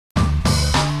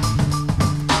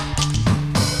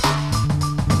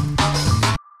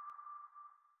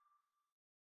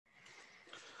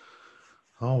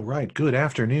All right, good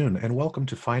afternoon, and welcome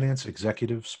to Finance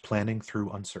Executives Planning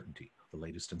Through Uncertainty, the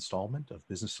latest installment of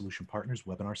Business Solution Partners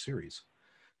webinar series.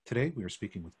 Today, we are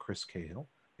speaking with Chris Cahill,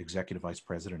 Executive Vice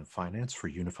President of Finance for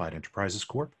Unified Enterprises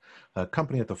Corp, a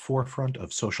company at the forefront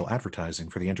of social advertising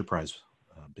for the enterprise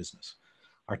business.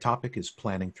 Our topic is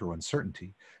planning through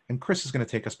uncertainty, and Chris is going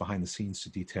to take us behind the scenes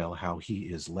to detail how he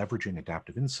is leveraging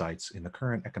adaptive insights in the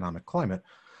current economic climate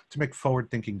to make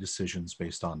forward-thinking decisions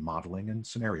based on modeling and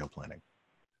scenario planning.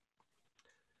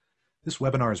 This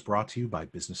webinar is brought to you by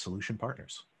Business Solution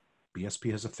Partners. BSP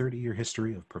has a 30-year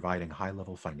history of providing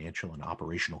high-level financial and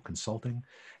operational consulting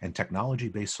and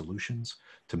technology-based solutions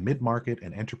to mid-market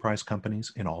and enterprise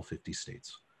companies in all 50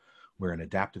 states. We're an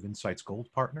Adaptive Insights Gold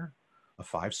partner, a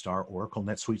 5-star Oracle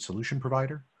NetSuite solution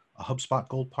provider, a HubSpot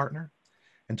Gold partner,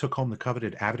 and took home the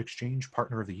coveted AvidXchange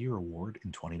Partner of the Year award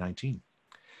in 2019.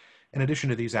 In addition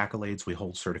to these accolades, we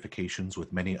hold certifications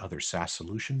with many other SaaS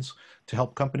solutions to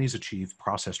help companies achieve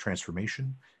process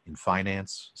transformation in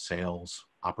finance, sales,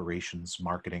 operations,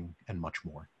 marketing, and much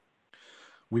more.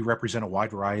 We represent a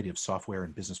wide variety of software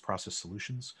and business process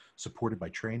solutions supported by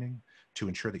training to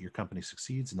ensure that your company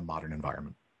succeeds in the modern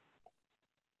environment.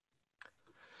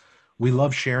 We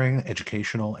love sharing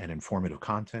educational and informative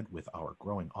content with our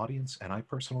growing audience, and I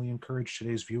personally encourage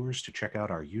today's viewers to check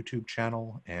out our YouTube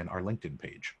channel and our LinkedIn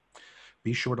page.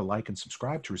 Be sure to like and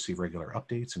subscribe to receive regular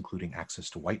updates, including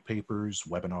access to white papers,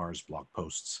 webinars, blog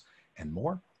posts, and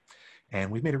more.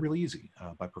 And we've made it really easy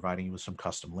by providing you with some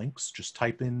custom links. Just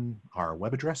type in our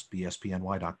web address,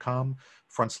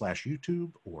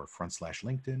 bspny.com/YouTube or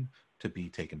 /LinkedIn to be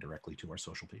taken directly to our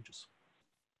social pages.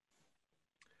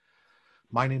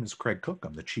 My name is Craig Cook.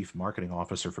 I'm the Chief Marketing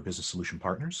Officer for Business Solution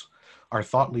Partners. Our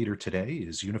thought leader today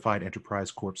is Unified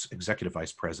Enterprise Corp's Executive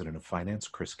Vice President of Finance,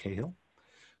 Chris Cahill.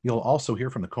 You'll also hear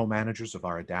from the co-managers of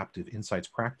our Adaptive Insights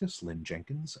practice, Lynn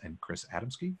Jenkins and Chris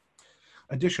Adamski.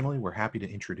 Additionally, we're happy to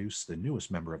introduce the newest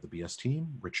member of the BS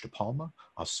team, Rich DePalma,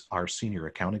 our Senior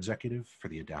Account Executive for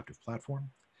the Adaptive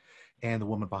Platform. And the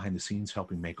woman behind the scenes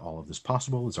helping make all of this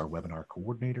possible is our Webinar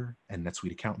Coordinator and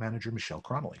NetSuite Account Manager, Michelle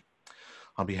Cronley.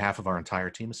 On behalf of our entire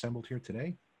team assembled here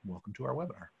today, welcome to our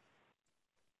webinar.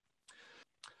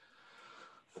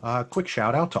 Quick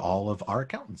shout out to all of our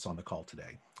accountants on the call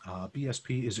today.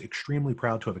 BSP is extremely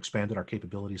proud to have expanded our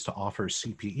capabilities to offer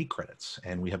CPE credits,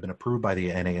 and we have been approved by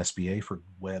the NASBA for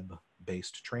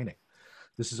web-based training.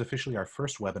 This is officially our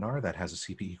first webinar that has a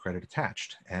CPE credit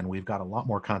attached, and we've got a lot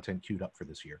more content queued up for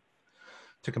this year.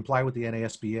 To comply with the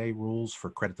NASBA rules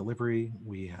for credit delivery,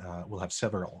 we will have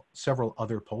several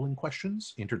other polling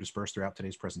questions interdispersed throughout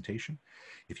today's presentation.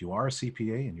 If you are a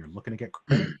CPA and you're looking to get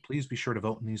credit, please be sure to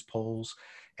vote in these polls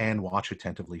and watch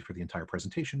attentively for the entire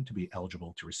presentation to be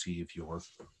eligible to receive your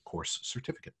course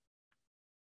certificate.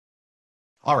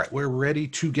 All right, we're ready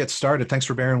to get started. Thanks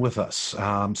for bearing with us.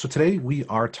 So today we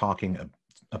are talking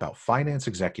about finance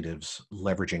executives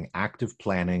leveraging active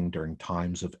planning during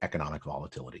times of economic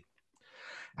volatility.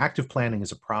 Active planning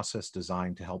is a process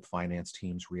designed to help finance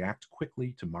teams react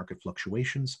quickly to market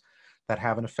fluctuations that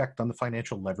have an effect on the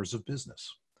financial levers of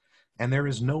business. And there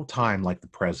is no time like the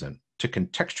present to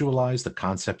contextualize the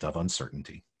concept of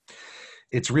uncertainty.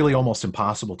 It's really almost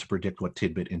impossible to predict what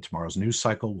tidbit in tomorrow's news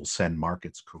cycle will send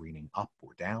markets careening up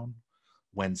or down,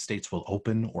 when states will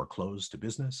open or close to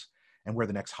business, and where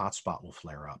the next hotspot will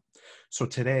flare up. So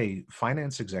today,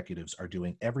 finance executives are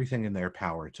doing everything in their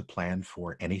power to plan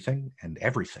for anything and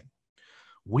everything.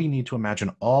 We need to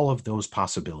imagine all of those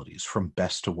possibilities from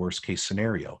best to worst case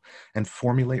scenario and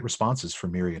formulate responses for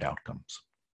myriad outcomes.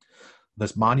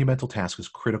 This monumental task is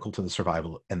critical to the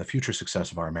survival and the future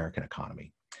success of our American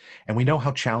economy. And we know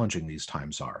how challenging these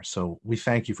times are, so we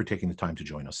thank you for taking the time to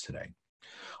join us today.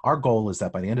 Our goal is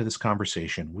that by the end of this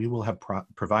conversation, we will have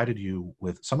provided you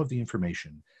with some of the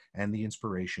information and the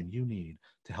inspiration you need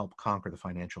to help conquer the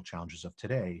financial challenges of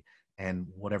today and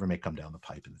whatever may come down the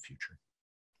pipe in the future.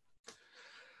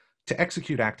 To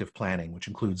execute active planning, which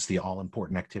includes the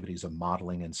all-important activities of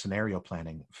modeling and scenario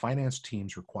planning, finance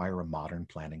teams require a modern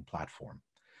planning platform.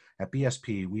 At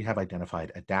BSP, we have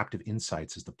identified Adaptive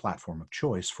Insights as the platform of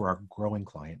choice for our growing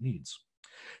client needs.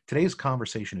 Today's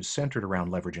conversation is centered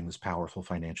around leveraging this powerful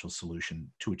financial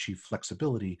solution to achieve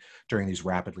flexibility during these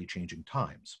rapidly changing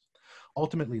times,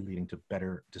 ultimately leading to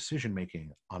better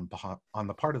decision-making on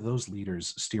the part of those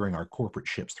leaders steering our corporate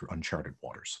ships through uncharted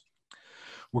waters.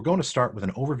 We're going to start with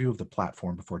an overview of the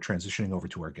platform before transitioning over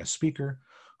to our guest speaker,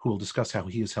 who will discuss how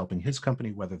he is helping his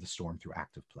company weather the storm through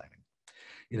active planning.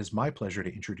 It is my pleasure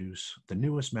to introduce the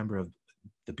newest member of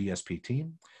the BSP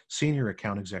team, Senior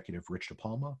Account Executive Rich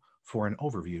DePalma, for an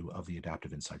overview of the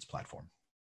Adaptive Insights platform.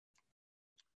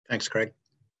 Thanks, Craig.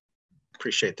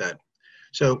 Appreciate that.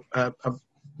 So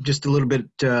just a little bit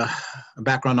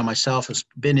background on myself. I've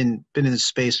been in this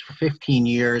space for 15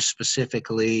 years,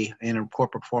 specifically in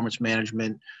corporate performance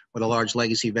management with a large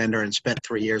legacy vendor, and spent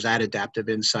 3 years at Adaptive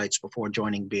Insights before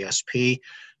joining BSP.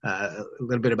 A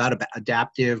little bit about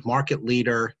Adaptive, market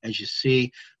leader. As you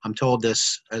see, I'm told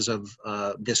this as of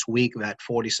this week that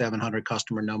 4,700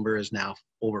 customer number is now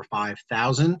over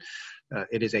 5,000.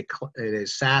 It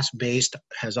is SaaS based,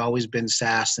 has always been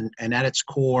SaaS, and at its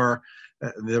core,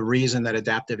 the reason that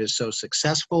Adaptive is so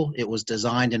successful, it was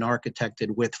designed and architected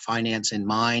with finance in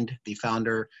mind. The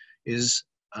founder is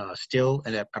still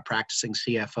a practicing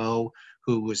CFO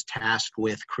who was tasked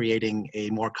with creating a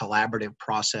more collaborative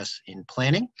process in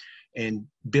planning, and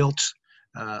built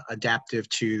Adaptive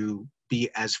to be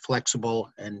as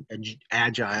flexible and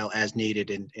agile as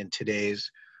needed in today's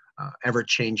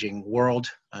ever-changing world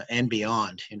and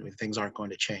beyond. Things aren't going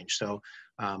to change. So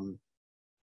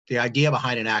the idea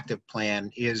behind an active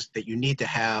plan is that you need to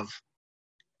have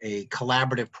a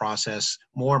collaborative process,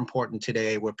 more important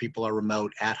today where people are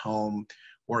remote, at home,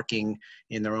 working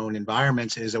in their own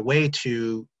environments, is a way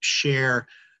to share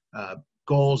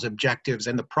goals, objectives,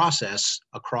 and the process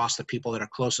across the people that are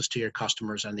closest to your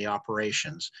customers and the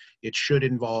operations. It should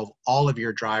involve all of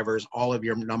your drivers, all of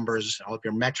your numbers, all of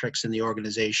your metrics in the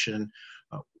organization,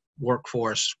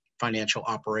 workforce, financial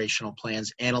operational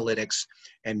plans, analytics,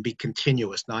 and be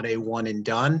continuous, not a one and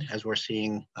done, as we're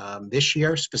seeing this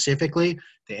year specifically.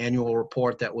 The annual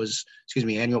report that was,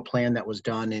 annual plan that was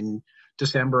done in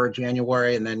December or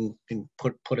January and then been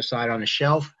put aside on a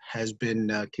shelf has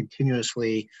been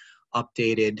continuously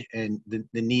updated, and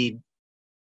the need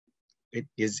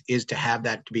is to have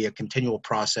that to be a continual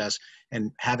process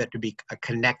and have it to be a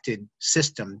connected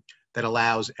system that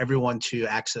allows everyone to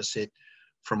access it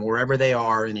from wherever they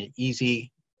are in an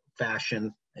easy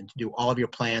fashion, and to do all of your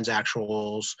plans,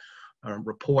 actuals,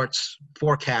 reports,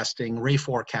 forecasting,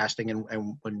 reforecasting,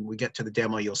 and when we get to the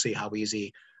demo, you'll see how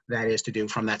easy that is to do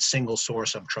from that single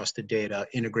source of trusted data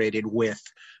integrated with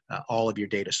all of your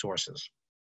data sources.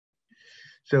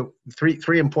 So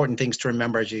three important things to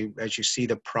remember as you see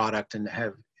the product and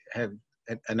have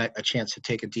a chance to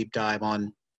take a deep dive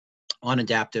on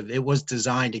Adaptive. It was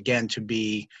designed, again, to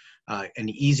be an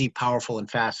easy, powerful, and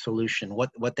fast solution.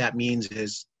 What that means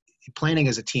is planning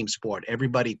is a team sport.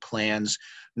 Everybody plans.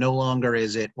 No longer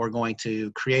is it we're going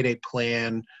to create a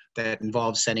plan that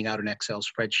involves sending out an Excel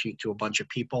spreadsheet to a bunch of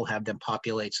people, have them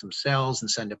populate some cells and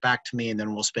send it back to me, and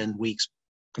then we'll spend weeks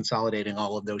consolidating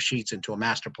all of those sheets into a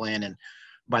master plan. And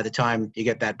by the time you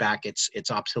get that back, it's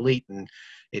obsolete, and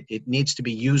it needs to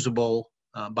be usable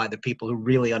by the people who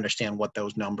really understand what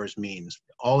those numbers means.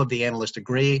 All of the analysts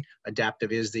agree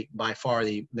Adaptive is by far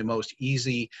the most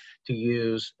easy to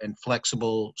use and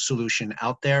flexible solution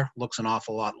out there. Looks an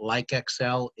awful lot like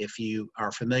Excel. If you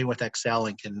are familiar with Excel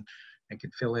and can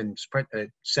fill in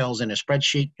cells in a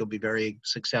spreadsheet, you'll be very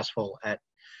successful at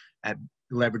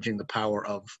leveraging the power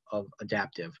of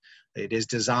Adaptive. It is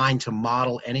designed to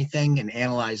model anything and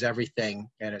analyze everything,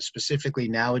 and specifically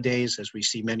nowadays, as we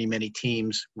see many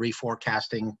teams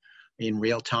reforecasting in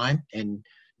real time and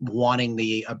wanting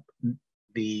the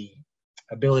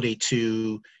ability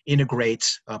to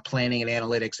integrate planning and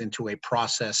analytics into a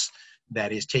process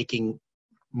that is taking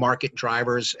market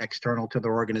drivers external to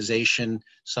their organization,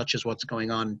 such as what's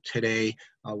going on today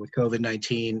with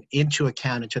COVID-19, into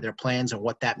account into their plans and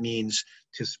what that means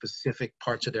to specific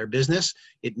parts of their business.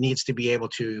 It needs to be able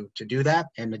to do that,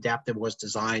 and Adaptive was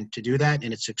designed to do that,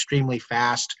 and it's extremely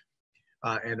fast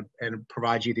and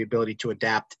provides you the ability to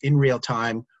adapt in real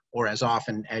time or as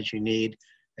often as you need.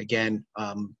 Again,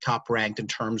 top ranked in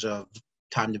terms of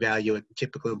time to value at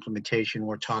typical implementation.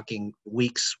 We're talking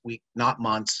weeks, not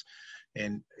months.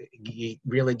 And it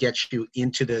really gets you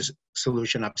into this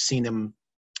solution. I've seen them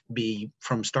be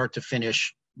from start to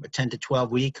finish, a 10 to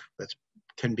 12 week. That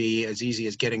can be as easy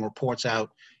as getting reports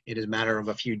out. It is a matter of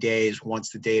a few days once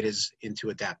the data is into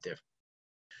Adaptive.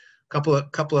 Couple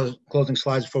of closing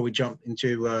slides before we jump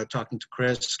into talking to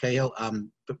Chris Cahill.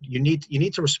 But you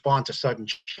need to respond to sudden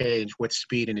change with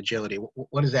speed and agility.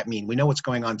 What does that mean? We know what's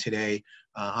going on today.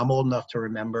 I'm old enough to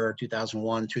remember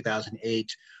 2001,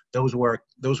 2008. Those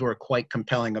were quite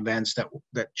compelling events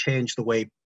that changed the way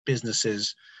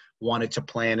businesses wanted to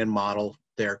plan and model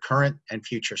their current and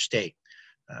future state.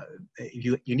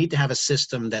 You need to have a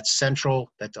system that's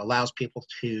central, that allows people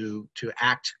to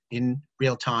act in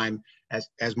real time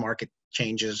as market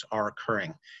changes are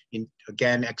occurring.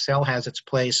 Again, Excel has its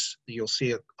place. You'll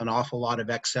see an awful lot of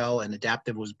Excel, and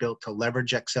Adaptive was built to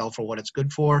leverage Excel for what it's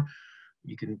good for.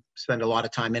 You can spend a lot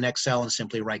of time in Excel and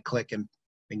simply right-click and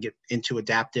and get into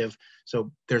adaptive.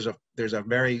 So there's a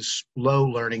very slow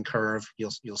learning curve.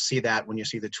 You'll see that when you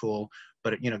see the tool.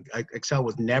 But Excel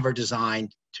was never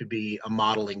designed to be a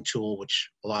modeling tool, which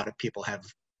a lot of people have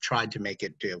tried to make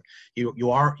it do.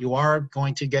 You are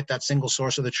going to get that single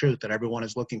source of the truth that everyone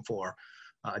is looking for.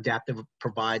 Adaptive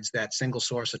provides that single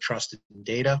source of trusted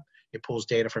data. It pulls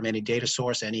data from any data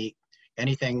source,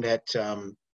 anything that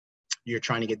you're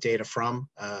trying to get data from,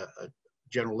 a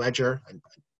general ledger, an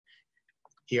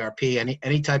ERP,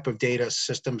 any type of data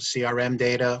system, CRM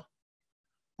data,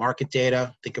 market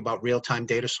data. Think about real-time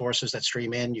data sources that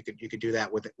stream in. You could do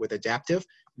that with adaptive.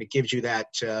 And it gives you that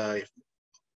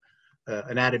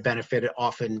an added benefit.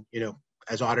 Often,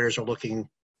 as auditors are looking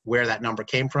where that number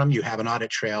came from, you have an audit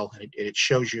trail, and it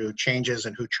shows you changes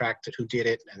and who tracked it, who did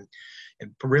it, and it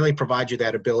really provides you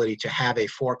that ability to have a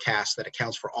forecast that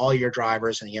accounts for all your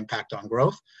drivers and the impact on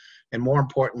growth. And more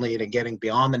importantly, to getting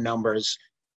beyond the numbers,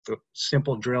 the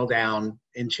simple drill down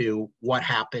into what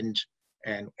happened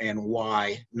and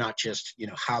why, not just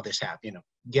how this happened.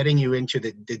 Getting you into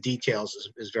the details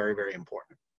is very, very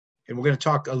important. And we're going to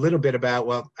talk a little bit about,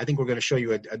 well, I think we're going to show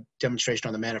you a demonstration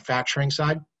on the manufacturing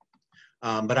side.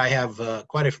 But I have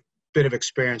quite a bit of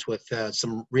experience with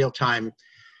some real-time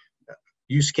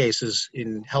use cases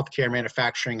in healthcare,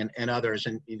 manufacturing, and others.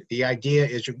 And the idea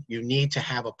is you need to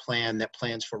have a plan that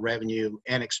plans for revenue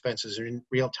and expenses in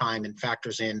real time and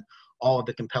factors in all of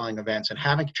the compelling events. And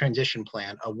having a transition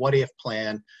plan, a what-if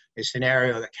plan, a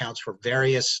scenario that counts for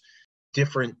various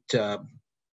different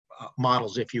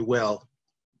models, if you will,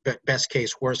 best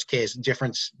case, worst case,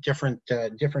 different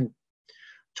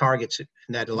targets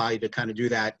that allow you to kind of do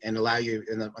that, and allow you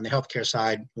on the healthcare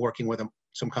side, working with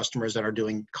some customers that are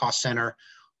doing cost center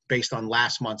based on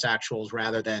last month's actuals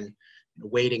rather than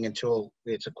waiting until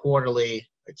it's a quarterly,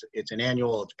 it's an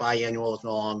annual, it's biannual, it's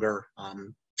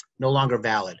no longer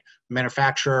valid.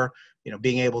 Manufacturer,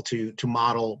 being able to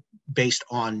model based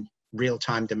on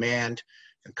real-time demand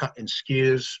and cut in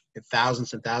SKUs,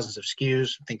 thousands and thousands of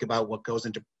SKUs. Think about what goes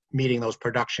into meeting those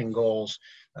production goals.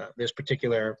 This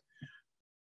particular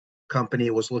company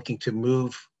was looking to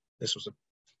move, this was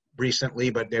recently,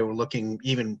 but they were looking,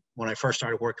 even when I first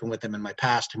started working with them in my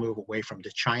past, to move away from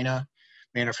the China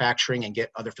manufacturing and get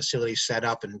other facilities set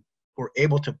up, and were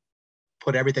able to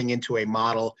put everything into a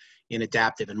model in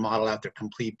adaptive and model out their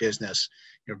complete business,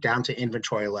 down to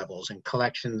inventory levels and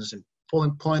collections, and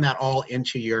pulling that all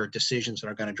into your decisions that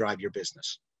are going to drive your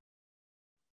business.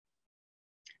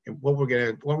 And what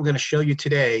we're going to show you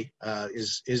today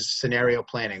is scenario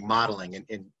planning, modeling,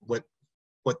 and what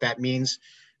that means.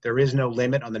 There is no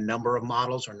limit on the number of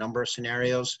models or number of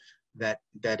scenarios that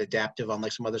adaptive,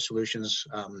 unlike some other solutions,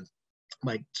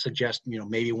 might suggest.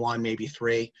 Maybe one, maybe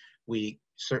three. We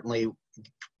certainly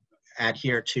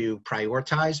adhere to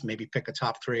prioritize. Maybe pick a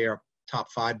top three or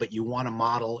top five, but you want to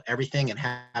model everything and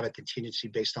have a contingency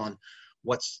based on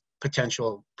what's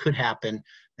potential could happen.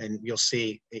 And you'll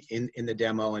see in the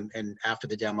demo and after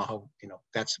the demo how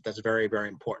that's very, very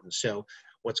important. So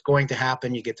what's going to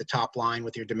happen, you get the top line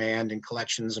with your demand and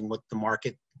collections and what the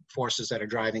market forces that are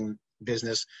driving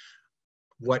business.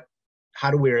 How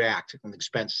do we react on the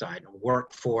expense side?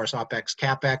 Workforce, OpEx,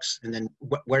 CapEx, and then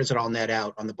where does it all net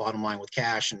out on the bottom line with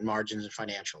cash and margins and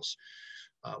financials?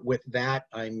 With that,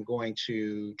 I'm going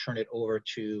to turn it over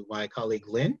to my colleague,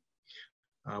 Lynn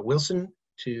Wilson,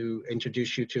 to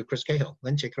introduce you to Chris Cahill.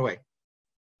 Lynn, take it away.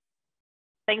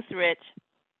 Thanks, Rich.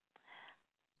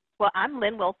 Well, I'm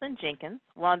Lynn Wilson Jenkins,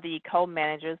 one of the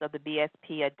co-managers of the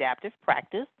BSP Adaptive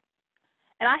Practice,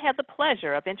 and I have the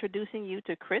pleasure of introducing you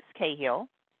to Chris Cahill,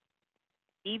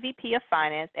 EVP of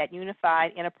Finance at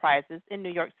Unified Enterprises in New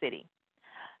York City.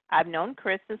 I've known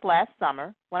Chris since last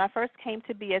summer when I first came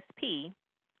to BSP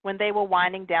when they were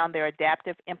winding down their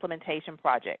adaptive implementation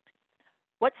project.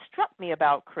 What struck me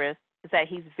about Chris is that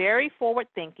he's very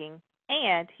forward-thinking,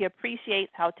 and he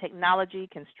appreciates how technology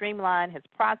can streamline his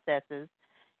processes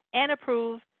and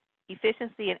improve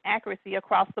efficiency and accuracy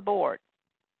across the board.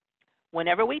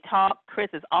 Whenever we talk, Chris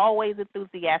is always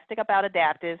enthusiastic about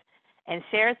adaptive and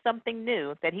shares something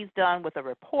new that he's done with a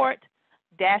report,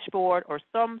 dashboard, or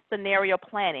some scenario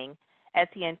planning as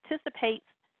he anticipates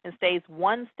and stays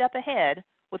one step ahead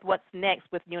with what's next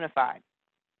with Unified.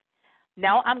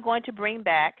 Now I'm going to bring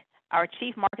back our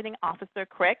Chief Marketing Officer,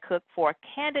 Craig Cook, for a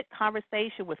candid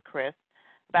conversation with Chris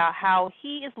about how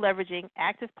he is leveraging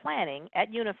active planning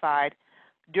at Unified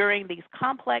during these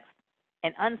complex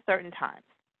and uncertain times.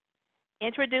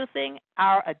 Introducing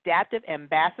our adaptive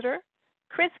ambassador,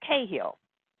 Chris Cahill.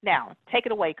 Now, take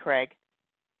it away, Craig.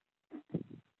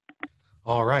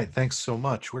 All right, thanks so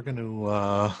much. We're going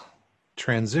to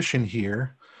transition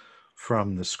here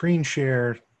from the screen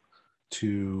share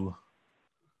to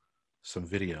some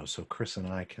video so Chris and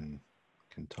I can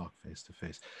talk face to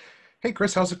face. Hey,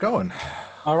 Chris, how's it going?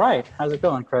 All right. How's it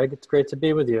going, Craig? It's great to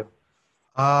be with you.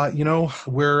 You know,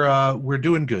 we're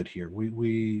doing good here.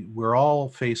 We're all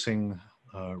facing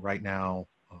right now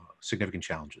significant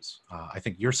challenges. I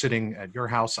think you're sitting at your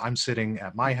house. I'm sitting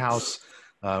at my house.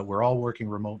 We're all working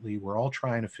remotely. We're all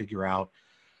trying to figure out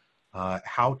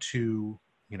how to,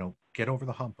 get over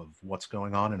the hump of what's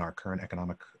going on in our current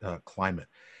economic climate.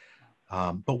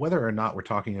 But whether or not we're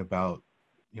talking about,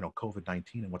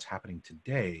 COVID-19 and what's happening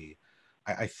today,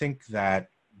 I think that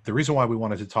the reason why we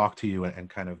wanted to talk to you and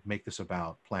kind of make this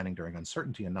about planning during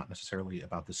uncertainty and not necessarily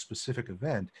about this specific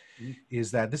event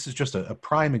is that this is just a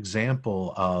prime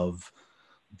example of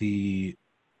the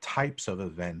types of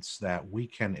events that we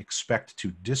can expect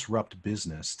to disrupt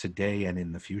business today and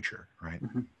in the future, right?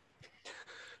 Mm-hmm.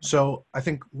 So I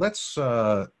think let's,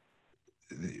 first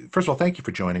of all, thank you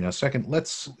for joining us. Second,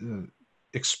 let's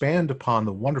expand upon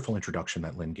the wonderful introduction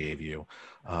that Lynn gave you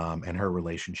and her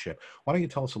relationship. Why don't you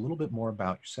tell us a little bit more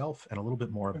about yourself and a little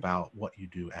bit more about what you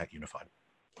do at Unified?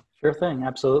 Sure thing.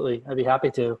 Absolutely. I'd be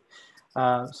happy to.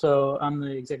 So I'm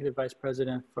the Executive Vice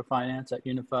President for Finance at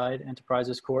Unified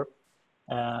Enterprises Corp.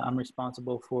 I'm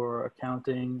responsible for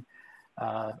accounting,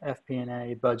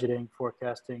 FP&A, budgeting,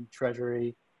 forecasting,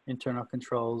 treasury, internal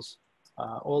controls,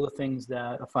 all the things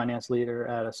that a finance leader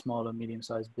at a small to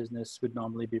medium-sized business would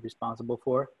normally be responsible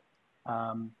for.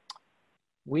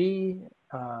 When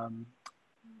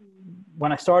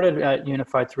I started at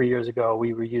Unified 3 years ago,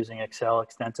 we were using Excel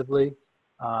extensively,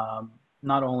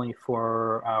 not only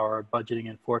for our budgeting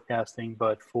and forecasting,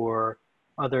 but for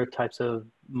other types of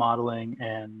modeling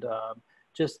and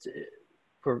just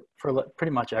for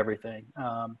pretty much everything.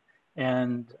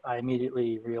 And I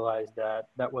immediately realized that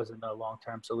that wasn't a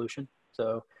long-term solution.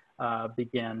 So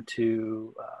began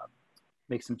to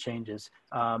make some changes.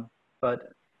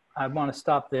 But I want to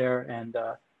stop there and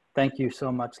thank you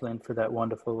so much, Lynn, for that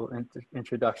wonderful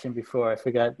introduction. Before I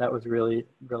forget, that was really,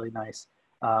 really nice.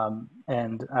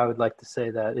 And I would like to say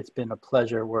that it's been a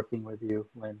pleasure working with you,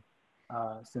 Lynn,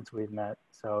 since we've met.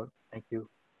 So thank you.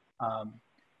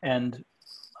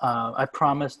 I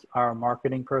promised our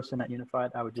marketing person at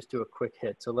Unified I would just do a quick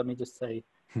hit. So let me just say,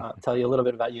 tell you a little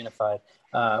bit about Unified.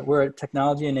 We're a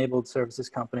technology-enabled services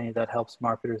company that helps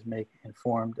marketers make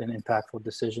informed and impactful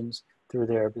decisions through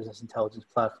their business intelligence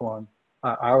platform,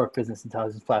 our business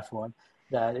intelligence platform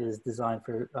that is designed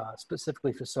for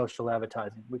specifically for social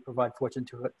advertising. We provide Fortune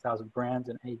 2000 brands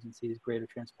and agencies greater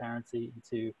transparency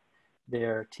into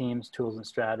their teams, tools, and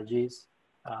strategies.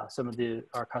 Some of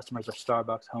our customers are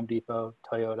Starbucks, Home Depot,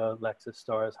 Toyota, Lexus,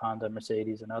 Stars, Honda,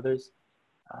 Mercedes, and others.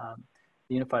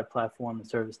 The Unified platform and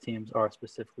service teams are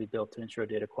specifically built to ensure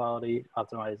data quality,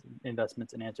 optimize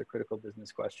investments, and answer critical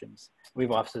business questions. We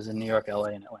have offices in New York, LA,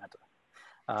 and Atlanta.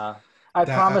 I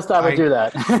promised I would do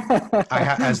that.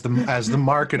 As the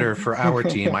marketer for our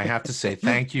team, I have to say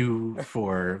thank you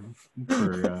for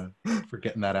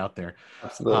getting that out there.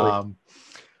 Absolutely.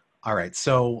 All right,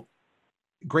 so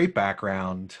great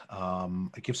background. I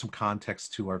give some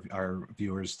context to our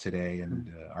viewers today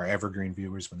and our evergreen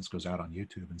viewers when this goes out on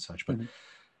YouTube and such. But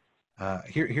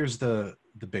here's the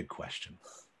big question: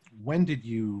 when did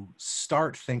you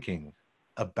start thinking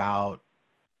about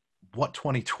what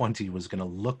 2020 was going to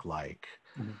look like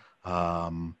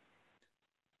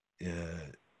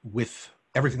with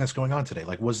everything that's going on today?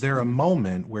 Like, was there a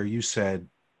moment where you said,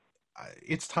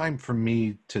 it's time for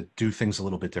me to do things a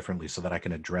little bit differently so that I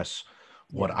can address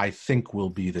what I think will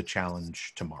be the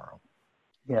challenge tomorrow?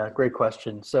 Yeah, great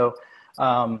question. So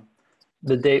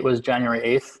the date was January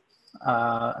 8th.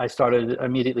 I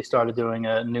immediately started doing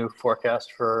a new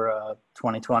forecast for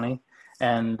 2020.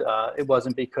 And it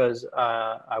wasn't because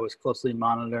I was closely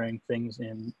monitoring things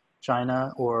in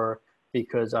China or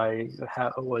because I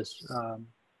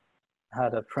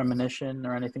had a premonition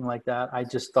or anything like that. I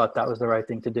just thought that was the right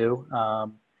thing to do.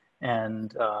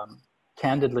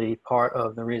 Candidly, part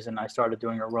of the reason I started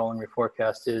doing a rolling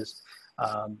reforecast is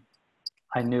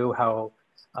I knew how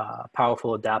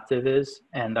powerful adaptive is,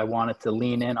 and I wanted to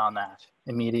lean in on that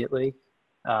immediately.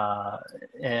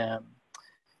 And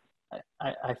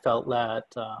I felt that,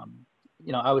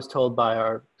 I was told by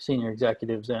our senior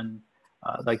executives and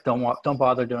don't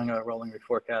bother doing a rolling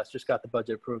reforecast. Just got the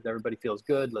budget approved. Everybody feels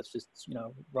good. Let's just,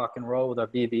 rock and roll with our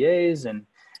BVAs and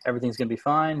everything's going to be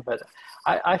fine. But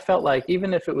I felt like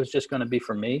even if it was just going to be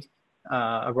for me,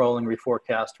 a rolling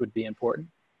reforecast would be important.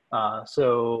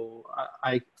 So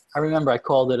I remember I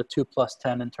called it a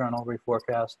 2+10 internal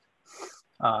reforecast.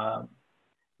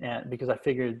 And because I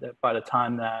figured that by the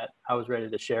time that I was ready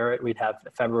to share it, we'd have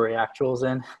February actuals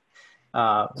in.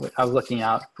 I was looking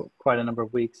out for quite a number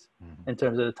of weeks Mm-hmm. in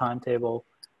terms of the timetable,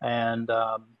 and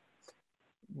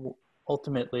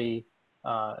ultimately,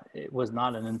 it was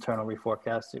not an internal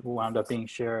reforecast. It wound up being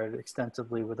shared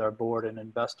extensively with our board and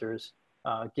investors,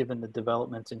 given the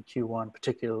developments in Q1,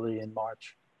 particularly in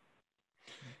March.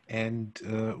 And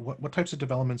what types of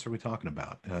developments are we talking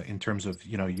about in terms of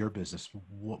your business?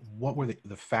 What were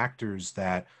the factors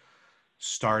that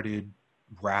started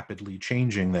rapidly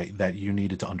changing that you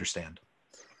needed to understand?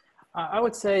 I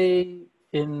would say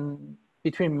in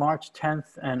between March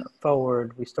 10th and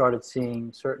forward, we started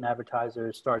seeing certain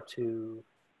advertisers start to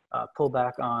pull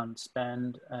back on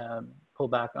spend, pull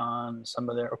back on some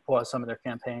of their, or pause some of their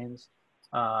campaigns.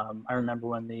 I remember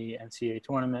when the NCAA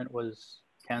tournament was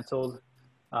canceled,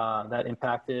 that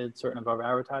impacted certain of our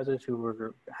advertisers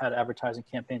who had advertising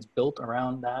campaigns built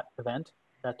around that event,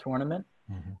 that tournament,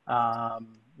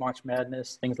 March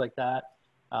Madness, things like that.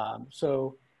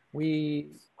 So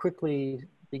we quickly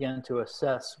began to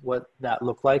assess what that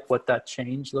looked like, what that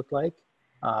change looked like,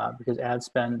 because ad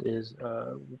spend is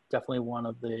definitely one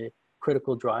of the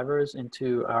critical drivers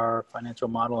into our financial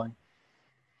modeling.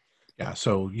 Yeah,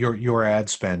 so your ad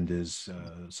spend is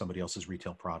somebody else's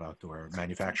retail product or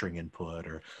manufacturing input,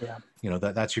 or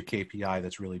that's your KPI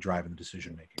that's really driving the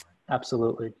decision making, right?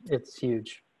 Absolutely, it's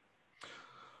huge.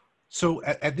 So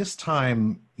at this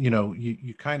time,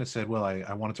 you kind of said, well,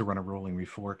 I wanted to run a rolling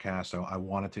reforecast. I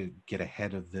wanted to get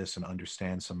ahead of this and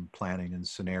understand some planning and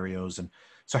scenarios. And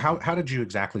so how did you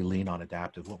exactly lean on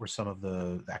adaptive? What were some of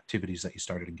the activities that you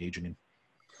started engaging in?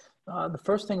 The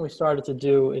first thing we started to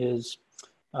do is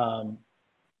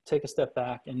take a step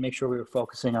back and make sure we were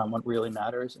focusing on what really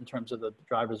matters in terms of the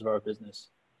drivers of our business.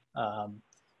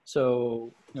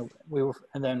 So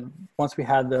and then once we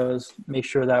had those, make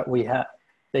sure that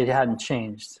they hadn't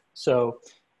changed. So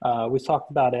we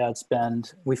talked about ad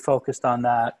spend. We focused on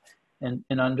that and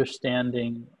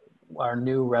understanding our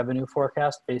new revenue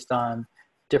forecast based on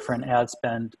different ad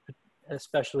spend,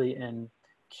 especially in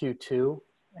Q2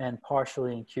 and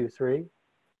partially in Q3,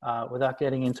 without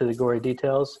getting into the gory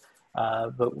details.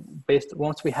 But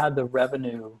once we had the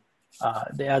revenue,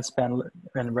 the ad spend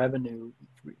and revenue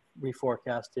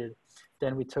reforecasted,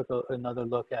 then we took another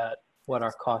look at what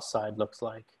our cost side looks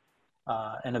like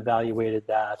and evaluated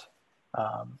that.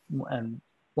 And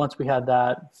once we had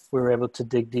that, we were able to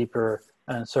dig deeper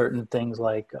on certain things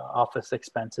like office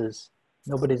expenses.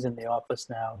 Nobody's in the office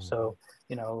now, so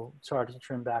started to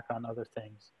trim back on other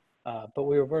things. But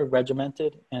we were very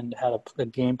regimented and had a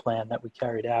game plan that we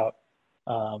carried out.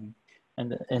 And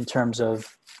in terms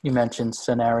of, you mentioned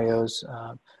scenarios,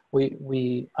 I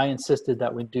insisted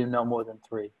that we do no more than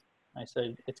 3. I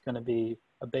said it's going to be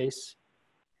a base,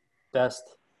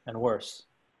 best, and worse.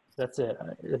 That's it.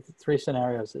 3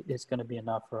 scenarios is going to be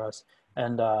enough for us.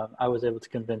 And I was able to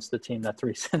convince the team that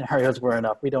 3 scenarios were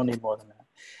enough. We don't need more than that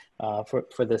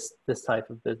for this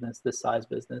type of business, this size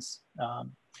business.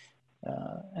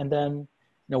 And then,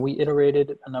 we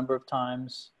iterated a number of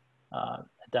times.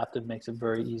 Adaptive makes it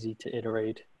very easy to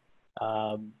iterate.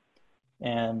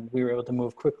 And we were able to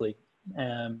move quickly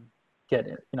and get,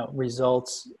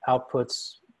 results,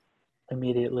 outputs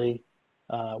immediately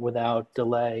without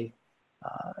delay.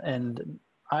 And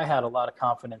I had a lot of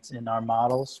confidence in our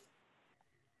models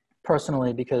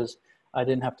personally, because I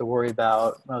didn't have to worry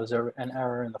about, was there an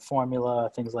error in the formula,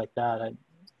 things like that.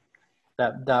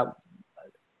 That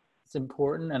it's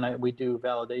important, and we do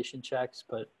validation checks,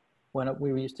 but when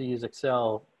we used to use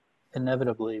Excel,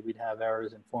 inevitably we'd have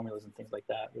errors in formulas and things like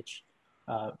that, which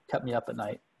kept me up at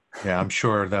night. Yeah, I'm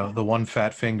sure the one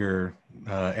fat finger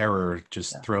error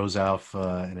just throws off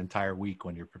an entire week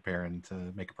when you're preparing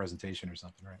to make a presentation or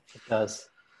something, right? It does.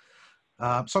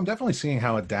 So I'm definitely seeing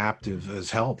how adaptive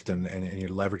has helped and you're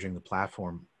leveraging the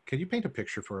platform. Can you paint a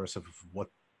picture for us of what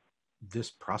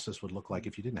this process would look like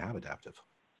if you didn't have adaptive?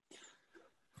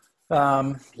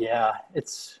 I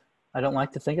don't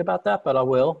like to think about that, but I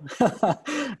will.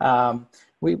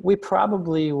 We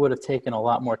probably would have taken a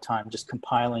lot more time just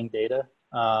compiling data.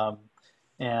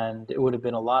 And it would have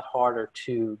been a lot harder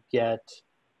to get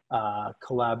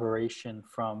collaboration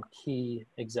from key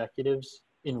executives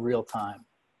in real time.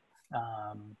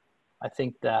 I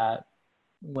think that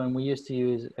when we used to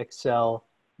use Excel,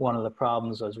 one of the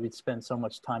problems was we'd spend so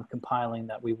much time compiling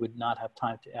that we would not have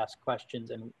time to ask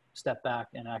questions and step back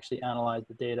and actually analyze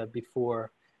the data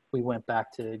before we went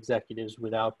back to executives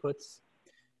with outputs.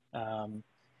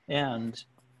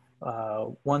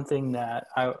 One thing that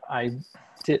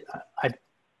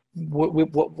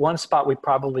one spot we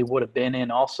probably would have been in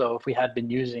also if we had been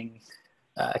using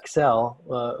Excel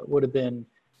would have been,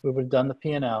 we would have done the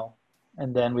P&L,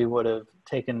 and then we would have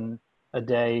taken a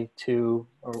day, 2,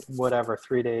 or whatever,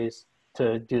 3 days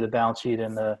to do the balance sheet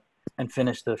and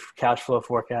finish the cash flow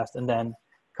forecast, and then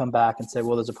come back and say,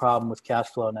 well, there's a problem with cash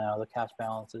flow now. The cash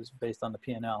balance is based on the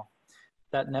P&L.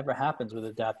 That never happens with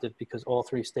adaptive because all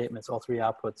 3 statements, all 3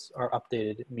 outputs are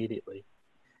updated immediately,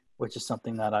 which is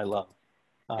something that I love.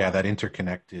 Yeah, that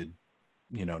interconnected,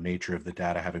 nature of the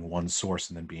data, having one source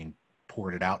and then being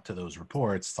ported out to those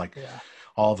reports. Like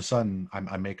all of a sudden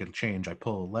I make a change, I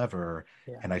pull a lever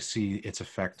and I see its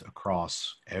effect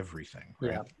across everything.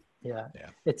 Right? Yeah.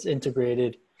 It's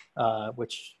integrated,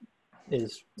 which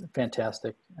is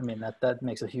fantastic. I mean, that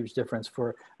makes a huge difference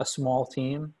for a small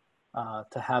team.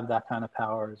 To have that kind of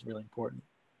power is really important.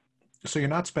 So you're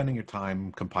not spending your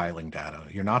time compiling data.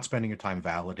 You're not spending your time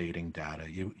validating data.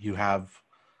 You have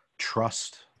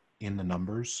trust in the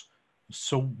numbers.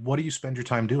 So what do you spend your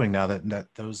time doing now that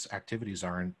those activities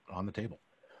aren't on the table?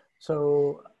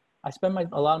 So I spend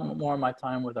a lot more of my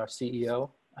time with our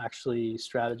CEO, actually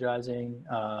strategizing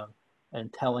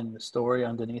and telling the story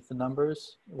underneath the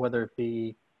numbers, whether it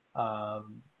be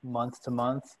month to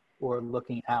month or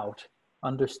looking out,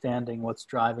 understanding what's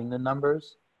driving the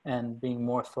numbers and being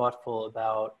more thoughtful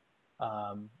about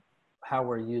how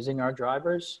we're using our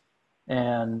drivers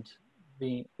and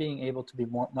being able to be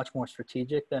much more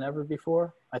strategic than ever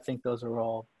before. I think those are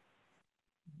all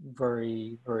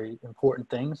very, very important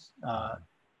things,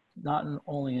 not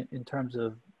only in terms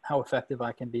of how effective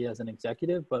I can be as an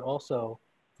executive, but also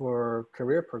for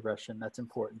career progression. That's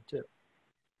important too.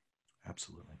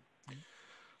 Absolutely.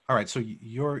 All right. So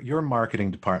your marketing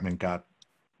department got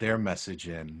their message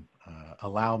in.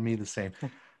 Allow me the same.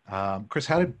 Chris,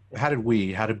 how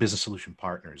did Business Solution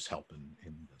Partners help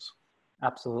in this?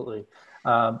 Absolutely.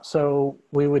 So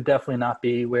we would definitely not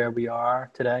be where we are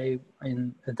today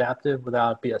in adaptive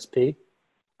without BSP.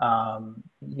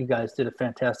 You guys did a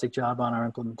fantastic job on our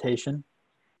implementation.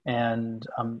 And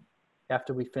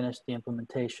after we finished the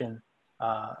implementation,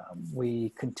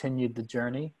 we continued the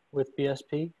journey with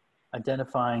BSP,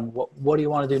 identifying what do you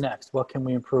want to do next? What can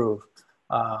we improve?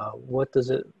 What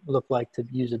does it look like to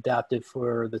use adaptive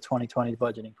for the 2020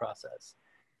 budgeting process?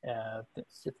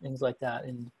 Things like that.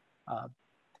 And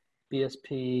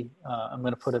BSP, I'm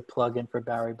going to put a plug in for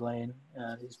Barry Blaine.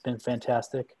 He's been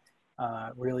fantastic.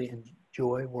 Really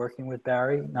enjoy working with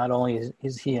Barry. Not only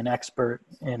is he an expert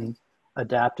in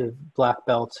adaptive, black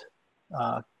belt,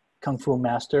 Kung Fu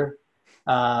master,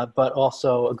 but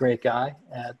also a great guy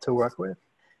to work with.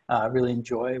 Really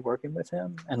enjoy working with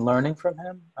him and learning from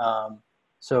him.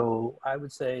 So I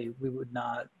would say we would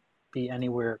not be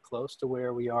anywhere close to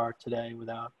where we are today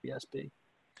without BSP.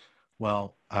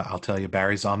 Well, I'll tell you,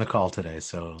 Barry's on the call today,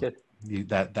 so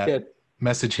that Good.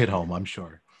 message hit home, I'm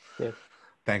sure. Good.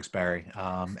 Thanks, Barry,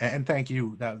 and thank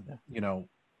you.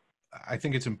 I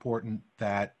think it's important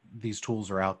that these tools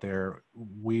are out there.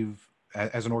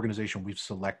 As an organization, we've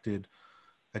selected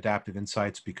Adaptive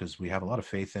Insights because we have a lot of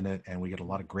faith in it, and we get a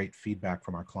lot of great feedback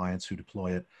from our clients who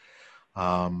deploy it.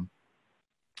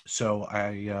 So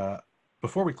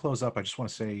before we close up, I just want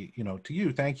to say, to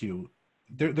you, thank you.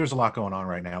 There's a lot going on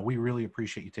right now. We really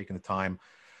appreciate you taking the time.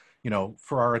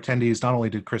 For our attendees, not only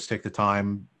did Chris take the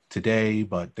time today,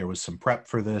 but there was some prep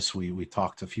for this. We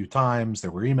talked a few times.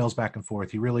 There were emails back and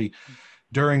forth. He really,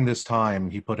 during this time,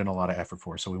 he put in a lot of effort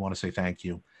for us. So we want to say thank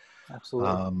you.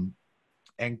 Absolutely.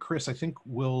 And Chris, I think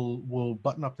we'll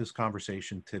button up this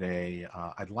conversation today.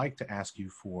 I'd like to ask you,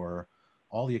 for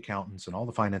all the accountants and all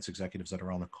the finance executives that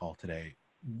are on the call today,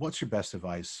 what's your best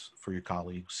advice for your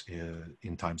colleagues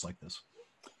in times like this?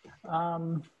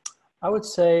 I would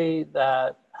say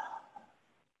that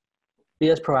be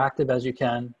as proactive as you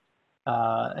can,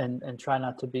 and try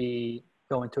not to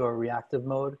go into a reactive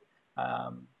mode.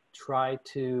 Try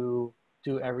to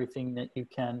do everything that you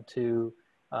can to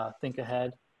think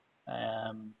ahead.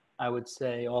 I would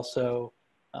say also,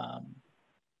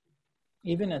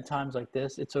 even at times like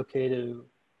this, it's okay to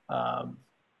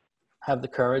have the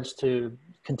courage to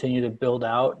continue to build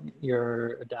out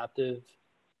your adaptive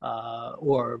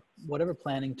or whatever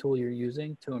planning tool you're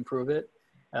using to improve it.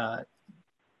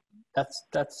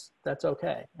 That's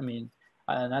okay. I mean,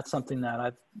 and that's something that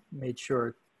I've made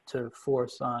sure to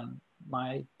force on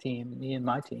my team, me and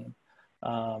my team.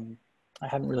 I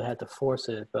haven't really had to force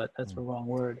it, but that's the wrong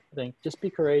word. I think just be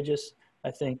courageous. I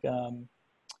think,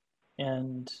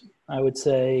 and I would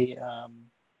say,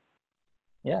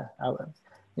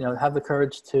 have the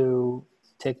courage to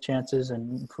take chances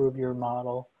and improve your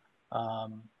model,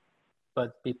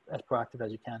 but be as proactive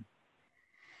as you can.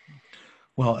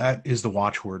 Well, that is the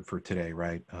watchword for today,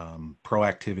 right?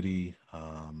 Proactivity.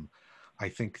 I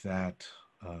think that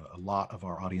a lot of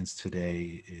our audience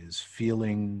today is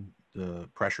feeling the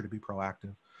pressure to be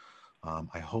proactive.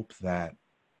 I hope that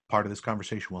part of this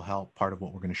conversation will help. Part of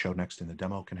what we're going to show next in the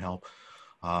demo can help.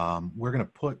 We're going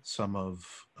to put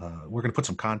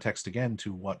some context again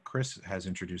to what Chris has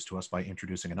introduced to us by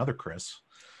introducing another Chris.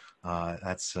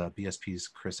 That's BSP's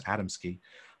Chris Adamski.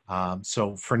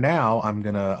 So for now, I'm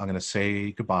gonna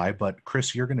say goodbye. But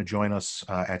Chris, you're going to join us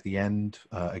at the end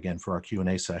again for our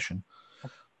Q&A session.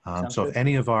 So if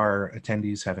any of our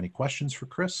attendees have any questions for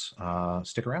Chris,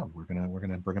 stick around. We're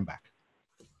gonna bring him back.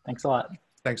 Thanks a lot.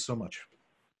 Thanks so much.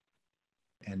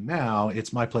 And now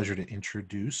it's my pleasure to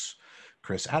introduce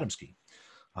Chris Adamski.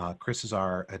 Chris is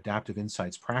our Adaptive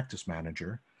Insights Practice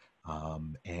Manager,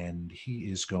 and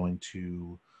he is going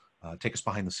to take us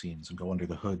behind the scenes and go under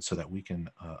the hood so that we can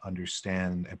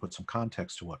understand and put some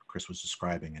context to what Chris was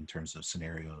describing in terms of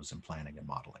scenarios and planning and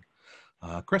modeling.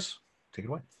 Chris, take it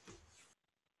away.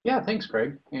 Yeah, thanks,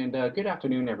 Craig. And good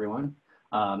afternoon, everyone.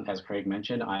 As Craig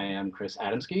mentioned, I am Chris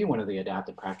Adamski, one of the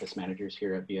Adaptive Practice Managers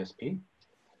here at BSP.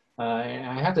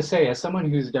 I have to say, as someone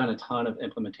who's done a ton of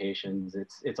implementations,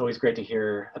 it's always great to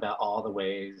hear about all the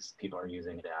ways people are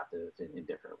using adaptive in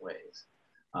different ways.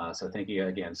 So thank you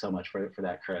again so much for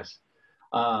that, Chris.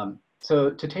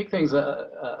 So to take things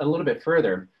a little bit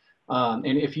further, and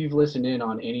if you've listened in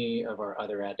on any of our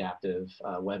other adaptive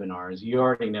webinars, you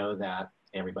already know that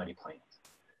everybody plans.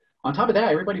 On top of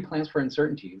that, everybody plans for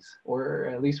uncertainties, or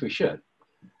at least we should.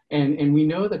 And we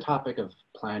know the topic of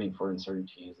planning for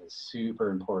uncertainties is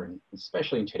super important,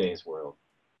 especially in today's world.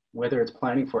 Whether it's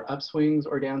planning for upswings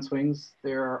or downswings,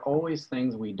 there are always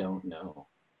things we don't know.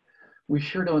 We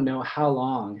sure don't know how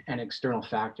long an external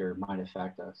factor might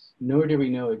affect us, nor do we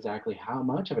know exactly how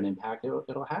much of an impact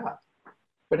it'll have.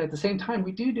 But at the same time,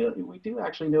 we do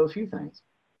actually know a few things.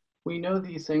 We know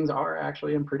these things are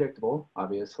actually unpredictable,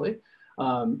 obviously,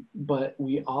 but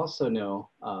we also know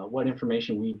what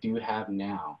information we do have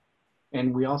now.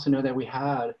 And we also know that we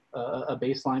had a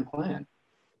baseline plan.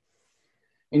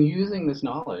 And using this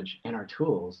knowledge and our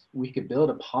tools, we could build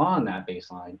upon that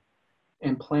baseline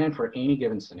and plan for any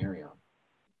given scenario.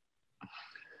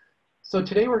 So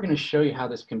today we're going to show you how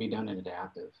this can be done in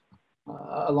adaptive.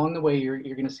 Along the way, you're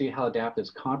going to see how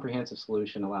adaptive's comprehensive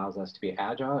solution allows us to be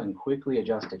agile and quickly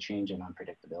adjust to change and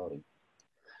unpredictability.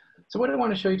 So what I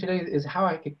want to show you today is how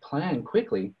I could plan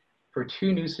quickly for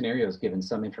two new scenarios given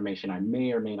some information I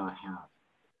may or may not have.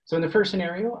 So in the first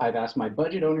scenario, I've asked my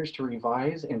budget owners to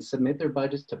revise and submit their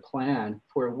budgets to plan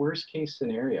for a worst case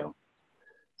scenario.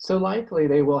 So likely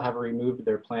they will have removed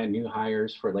their planned new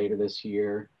hires for later this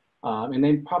year, and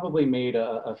they probably made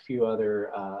a few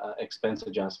other expense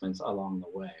adjustments along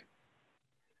the way.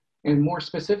 And more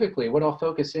specifically, what I'll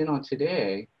focus in on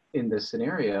today in this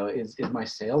scenario is my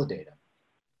sales data.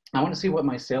 I want to see what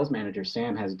my sales manager,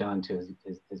 Sam, has done to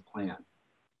his plan.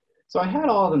 So I had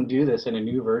all of them do this in a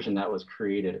new version that was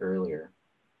created earlier.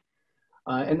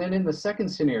 And then in the second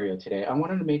scenario today, I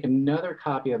wanted to make another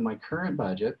copy of my current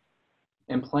budget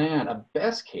and plan a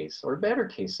best case or better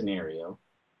case scenario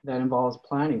that involves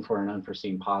planning for an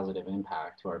unforeseen positive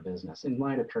impact to our business in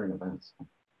light of current events.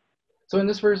 So in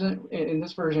this version,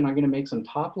 I'm going to make some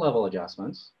top level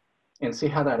adjustments and see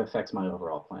how that affects my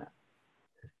overall plan.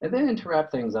 And then to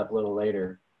wrap things up a little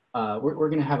later, we're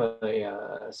going to have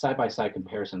a side-by-side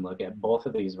comparison look at both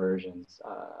of these versions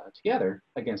together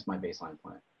against my baseline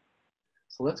plan.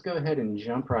 So let's go ahead and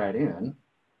jump right in.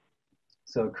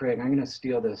 So Craig, I'm going to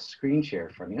steal this screen share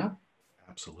from you.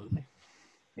 Absolutely.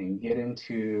 And get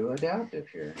into adaptive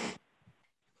here.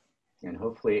 And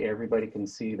hopefully everybody can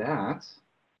see that.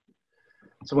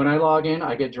 So when I log in,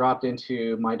 I get dropped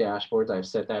into my dashboards. I've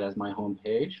set that as my home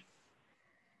page.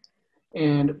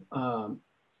 And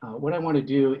what I want to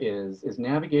do is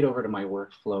navigate over to my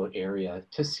workflow area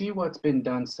to see what's been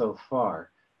done so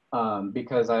far.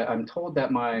 Because I'm told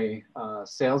that my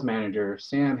sales manager,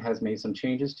 Sam, has made some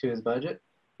changes to his budget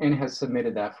and has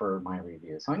submitted that for my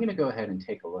review. So I'm going to go ahead and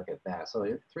take a look at that.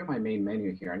 So through my main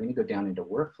menu here, I'm going to go down into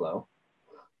workflow.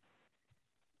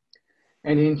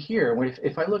 And in here,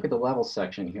 if I look at the level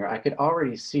section here, I could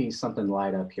already see something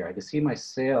light up here. I can see my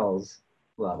sales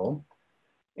level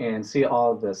and see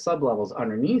all of the sub-levels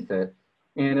underneath it.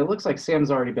 And it looks like Sam's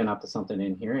already been up to something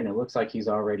in here, and it looks like he's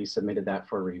already submitted that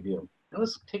for review. Now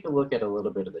let's take a look at a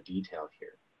little bit of the detail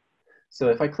here. So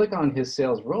if I click on his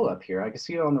sales roll up here, I can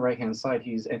see on the right-hand side,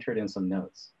 he's entered in some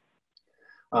notes.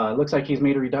 It looks like he's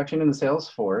made a reduction in the sales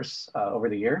force over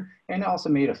the year, and also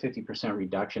made a 50%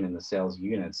 reduction in the sales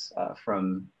units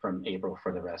from April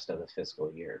for the rest of the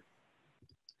fiscal year.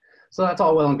 So that's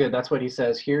all well and good. That's what he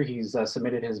says here. He's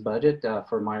submitted his budget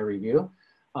for my review.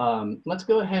 Let's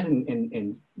go ahead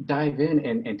and dive in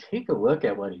and take a look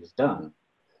at what he's done.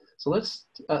 So let's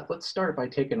start by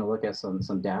taking a look at some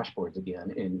dashboards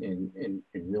again in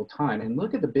real time and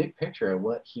look at the big picture of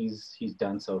what he's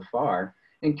done so far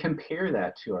and compare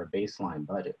that to our baseline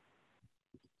budget.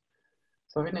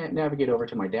 So if I navigate over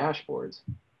to my dashboards,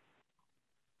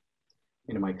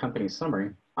 into my company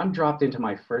summary, I'm dropped into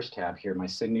my first tab here, my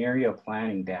scenario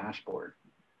planning dashboard.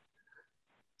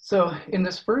 So in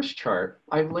this first chart,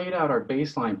 I've laid out our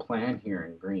baseline plan here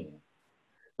in green.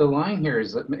 The line here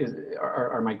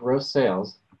are my gross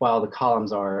sales, while the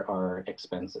columns are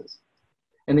expenses.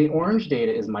 And the orange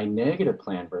data is my negative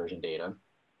plan version data.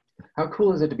 How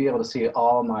cool is it to be able to see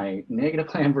all my negative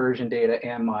plan version data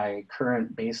and my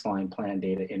current baseline plan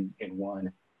data in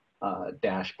one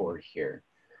dashboard here.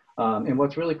 And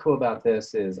what's really cool about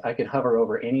this is I could hover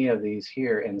over any of these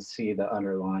here and see the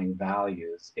underlying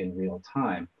values in real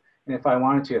time. And if I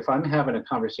wanted to, if I'm having a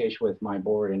conversation with my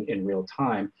board in real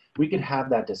time, we could have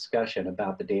that discussion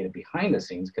about the data behind the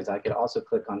scenes, because I could also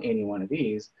click on any one of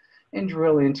these and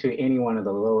drill into any one of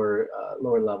the lower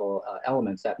level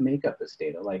elements that make up this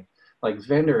data, like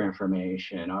vendor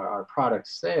information, our product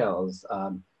sales,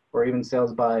 or even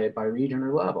sales by region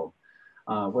or level.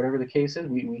 Whatever the case is,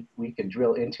 we can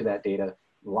drill into that data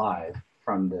live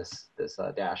from this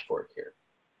dashboard here.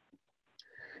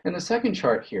 And the second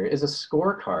chart here is a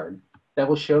scorecard that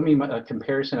will show me a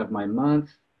comparison of my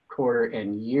month, quarter,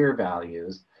 and year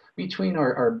values between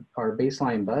our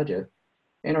baseline budget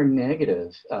and our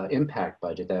negative impact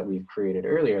budget that we've created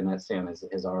earlier, and that Sam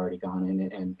has already gone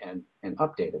in and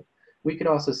updated. We could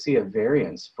also see a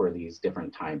variance for these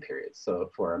different time periods. So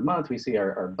for a month, we see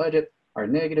our budget, our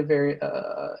negative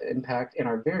impact, and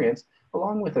our variance,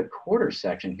 along with a quarter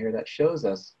section here that shows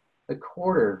us the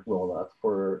quarter roll up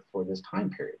for this time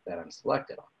period that I'm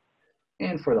selected on,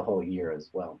 and for the whole year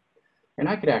as well. And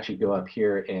I could actually go up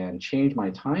here and change my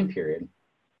time period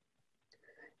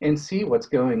and see what's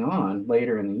going on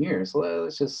later in the year. So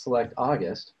let's just select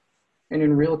August. And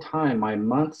in real time, my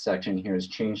month section here is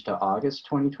changed to August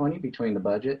 2020 between the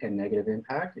budget and negative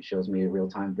impact. It shows me a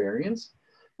real-time variance,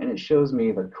 and it shows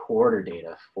me the quarter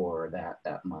data for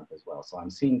that month as well. So I'm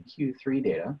seeing Q3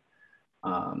 data,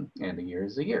 and the year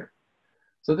is a year.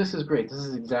 So this is great. This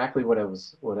is exactly what I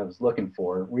was looking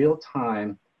for.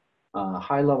 Real-time,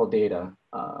 high-level data,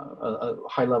 a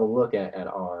high-level look at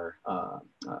our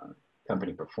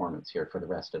company performance here for the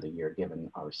rest of the year,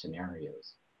 given our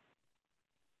scenarios.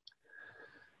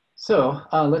 So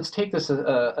let's take this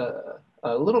a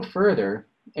little further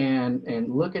and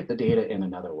look at the data in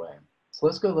another way. So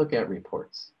let's go look at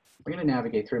reports. I'm going to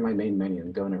navigate through my main menu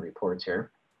and go into reports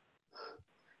here.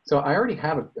 So I already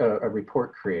have a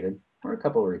report created, or a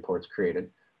couple of reports created.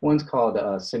 One's called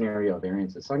scenario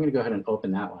variances. So I'm going to go ahead and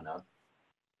open that one up.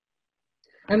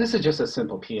 And this is just a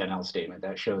simple P&L statement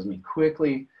that shows me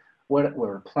quickly what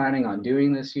we're planning on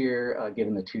doing this year,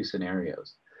 given the two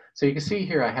scenarios. So you can see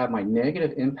here, I have my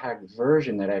negative impact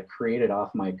version that I've created off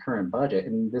my current budget.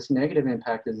 And this negative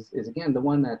impact is again, the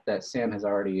one that Sam has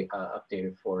already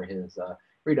updated for his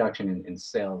reduction in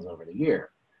sales over the year.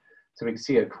 So we can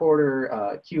see a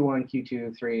quarter, Q1,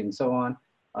 Q2, 3, and so on,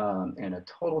 and a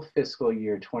total fiscal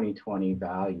year 2020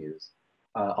 values,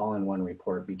 all in one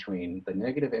report between the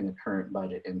negative and the current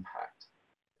budget impact,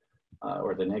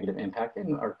 or the negative impact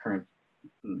in our current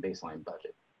baseline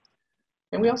budget.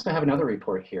 And we also have another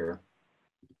report here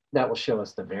that will show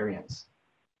us the variance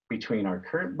between our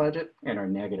current budget and our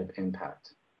negative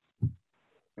impact.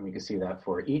 And we can see that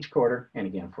for each quarter and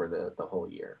again for the whole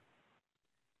year.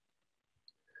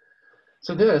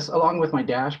 So this, along with my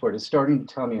dashboard, is starting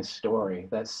to tell me a story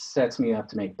that sets me up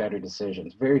to make better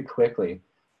decisions very quickly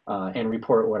and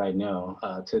report what I know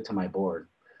to my board.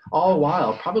 All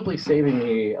while probably saving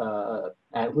me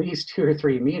at least 2 or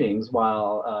 3 meetings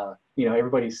while you know,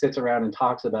 everybody sits around and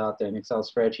talks about an Excel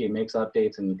spreadsheet, makes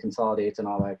updates and consolidates and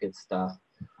all that good stuff.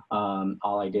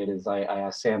 All I did is I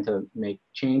asked Sam to make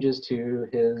changes to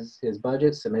his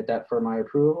budget, submit that for my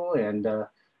approval, and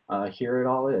here it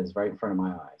all is right in front of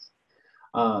my eyes.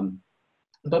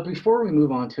 But before we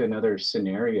move on to another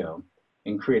scenario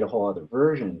and create a whole other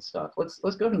version and stuff, let's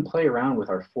go ahead and play around with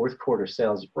our 4th quarter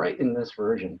sales right in this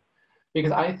version,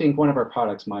 because I think one of our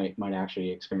products might actually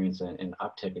experience an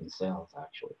uptick in sales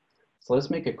actually. So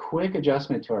let's make a quick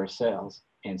adjustment to our sales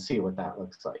and see what that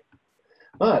looks like.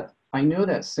 But I know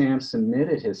that Sam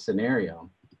submitted his scenario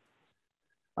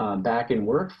back in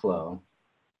workflow,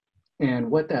 and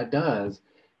what that does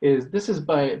is, this is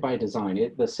by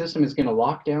design. The system is going to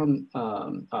lock down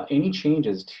any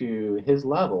changes to his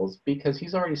levels because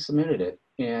he's already submitted it,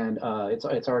 and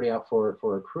it's already out for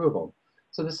approval.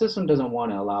 So the system doesn't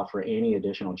want to allow for any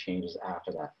additional changes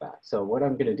after that fact. So what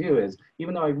I'm going to do is,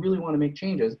 even though I really want to make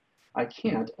changes, I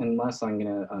can't unless I'm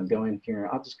gonna go in here.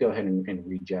 I'll just go ahead and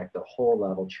reject the whole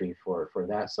level tree for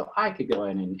that, so I could go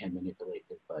in and manipulate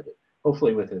his budget,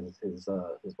 hopefully with his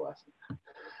blessing.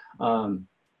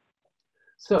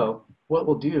 So what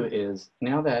we'll do is,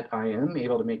 now that I am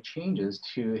able to make changes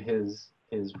to his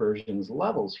version's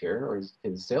levels here, or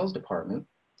his sales department,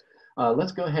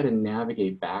 let's go ahead and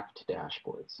navigate back to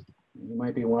dashboards. You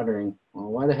might be wondering,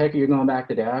 well, why the heck are you going back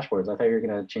to dashboards? I thought you were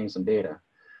going to change some data.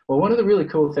 Well, one of the really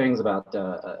cool things about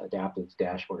Adaptive's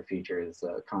dashboard feature is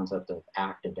the concept of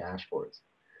active dashboards.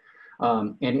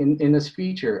 And in this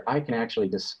feature, I can actually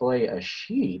display a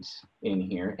sheet in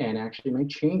here and actually make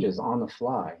changes on the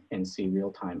fly and see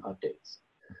real-time updates.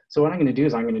 So what I'm going to do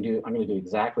is I'm going to do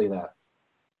exactly that.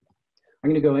 I'm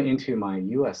going to go into my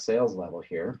US sales level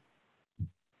here.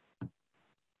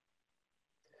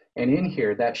 And in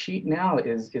here, that sheet now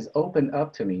is opened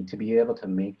up to me to be able to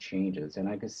make changes. And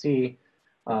I can see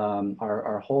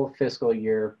our whole fiscal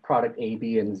year product A,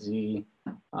 B, and Z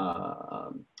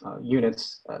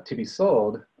units to be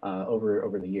sold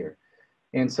over the year.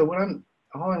 And so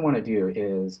all I want to do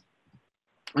is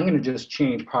I'm going to just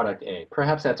change product A.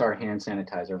 Perhaps that's our hand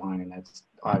sanitizer line, and that's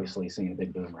obviously seeing a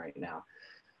big boom right now.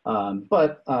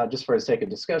 But just for the sake of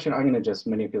discussion, I'm going to just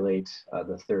manipulate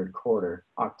the third quarter,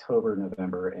 October,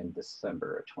 November, and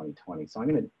December of 2020. So I'm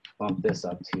going to bump this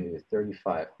up to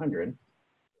 3,500.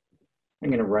 I'm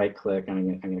going to right click and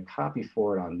I'm going to copy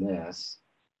forward on this.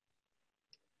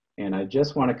 And I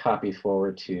just want to copy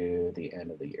forward to the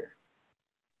end of the year.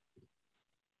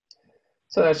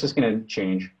 So that's just going to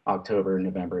change October,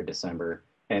 November, December,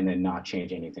 and then not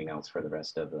change anything else for the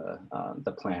rest of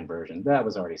the plan version. That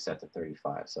was already set to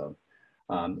 35. So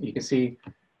you can see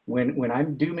when I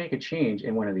do make a change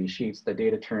in one of these sheets, the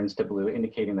data turns to blue,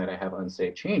 indicating that I have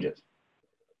unsaved changes.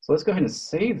 So let's go ahead and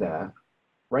save that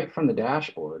right from the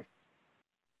dashboard.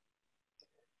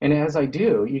 And as I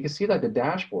do, you can see that the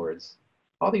dashboards,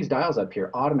 all these dials up here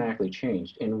automatically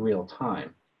changed in real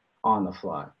time on the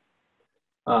fly.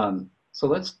 So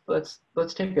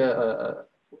let's take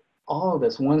all of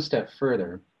this one step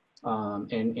further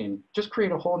and just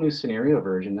create a whole new scenario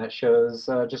version that shows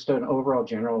just an overall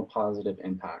general positive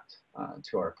impact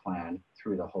to our plan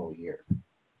through the whole year.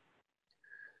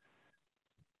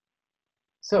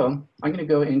 So I'm going to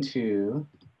go into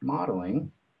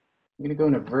modeling. I'm going to go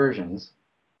into versions.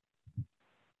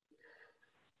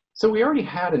 So we already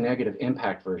had a negative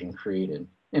impact version created,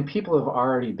 and people have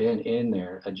already been in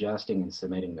there adjusting and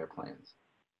submitting their plans.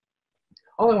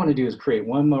 All I want to do is create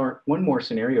one more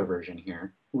scenario version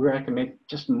here where I can make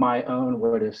just my own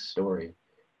what if story.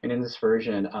 And in this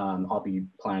version, I'll be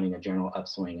planning a general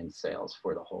upswing in sales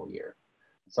for the whole year.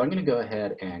 So I'm going to go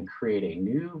ahead and create a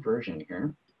new version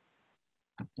here.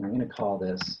 And I'm going to call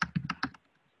this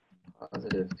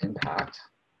positive impact.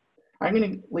 I'm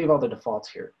going to leave all the defaults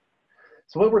here.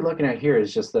 So what we're looking at here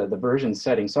is just the version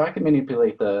settings. So I can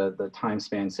manipulate the time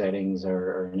span settings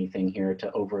or anything here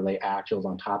to overlay actuals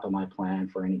on top of my plan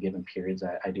for any given periods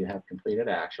that I do have completed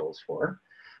actuals for.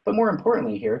 But more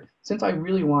importantly here, since I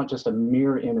really want just a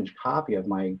mirror image copy of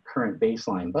my current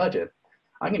baseline budget,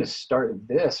 I'm going to start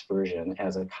this version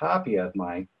as a copy of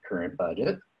my current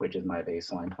budget, which is my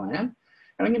baseline plan.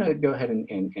 And I'm going to go ahead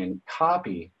and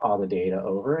copy all the data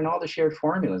over and all the shared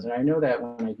formulas. And I know that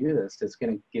when I do this, it's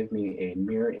going to give me a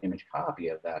mirror image copy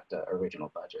of that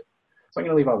original budget. So I'm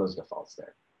going to leave all those defaults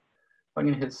there. I'm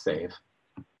going to hit save.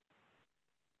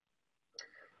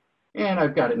 And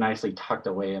I've got it nicely tucked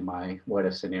away in my what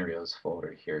if scenarios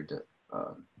folder here to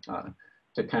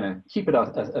kind of keep it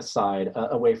aside,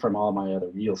 away from all my other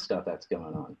real stuff that's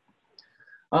going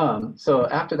on. So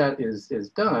after that is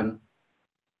done,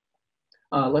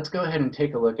 let's go ahead and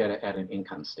take a look at an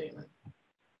income statement.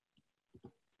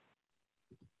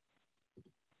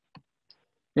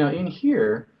 Now in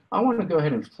here, I want to go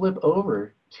ahead and flip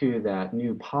over to that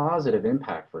new positive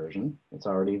impact version. It's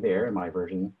already there in my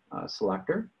version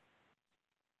selector.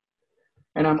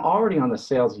 And I'm already on the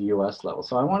sales US level.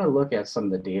 So I want to look at some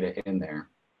of the data in there.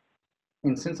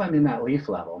 And since I'm in that leaf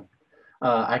level,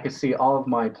 I can see all of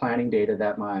my planning data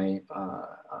that my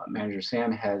manager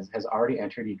Sam has already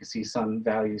entered. You can see some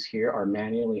values here are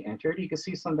manually entered. You can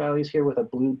see some values here with a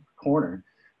blue corner,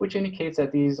 which indicates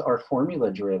that these are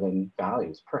formula-driven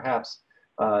values. Perhaps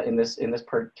in this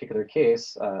particular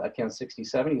case, account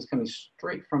 6070 is coming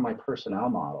straight from my personnel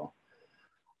model.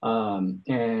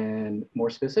 And more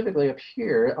specifically up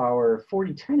here, our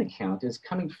 4010 account is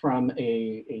coming from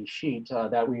a sheet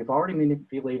that we've already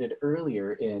manipulated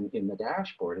earlier in the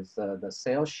dashboard. It's the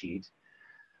sales sheet.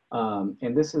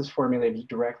 And this is formulated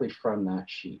directly from that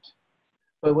sheet.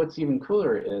 But what's even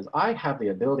cooler is I have the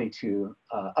ability to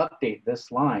update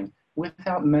this line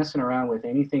without messing around with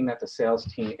anything that the sales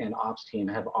team and ops team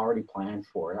have already planned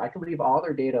for. I could leave all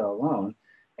their data alone,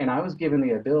 and I was given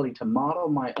the ability to model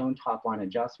my own top line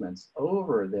adjustments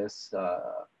over this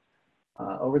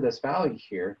value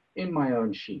here in my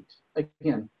own sheet.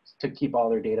 Again, to keep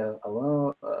all their data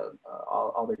alone,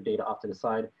 all their data off to the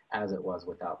side as it was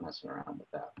without messing around with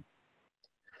that.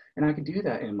 And I could do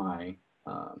that in my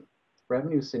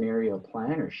revenue scenario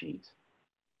planner sheet.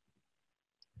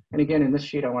 And again, in this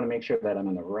sheet, I want to make sure that I'm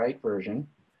in the right version,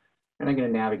 and I'm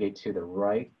going to navigate to the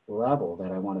right level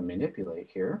that I want to manipulate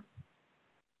here,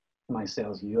 my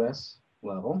sales US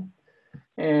level.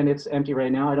 And it's empty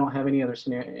right now. I don't have any other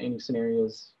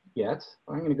scenarios yet.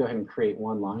 I'm going to go ahead and create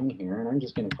one line here, and I'm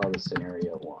just going to call this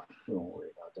scenario 1. We won't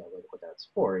worry about that, what that's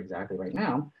for exactly right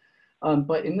now.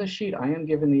 But in this sheet, I am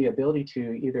given the ability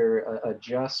to either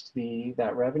adjust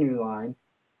that revenue line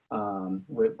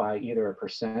by either a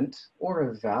 % or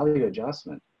a value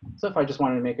adjustment. So if I just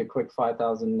wanted to make a quick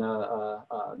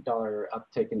 $5,000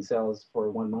 uptick in sales for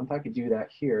 1 month, I could do that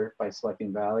here by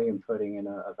selecting value and putting in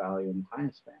a value and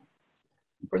time span.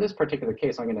 For this particular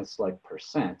case, I'm going to select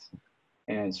 %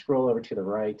 and scroll over to the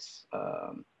right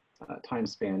time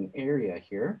span area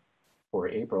here for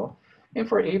April. And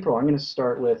for April, I'm going to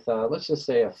start with, let's just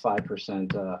say a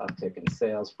 5% uptick in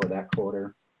sales for that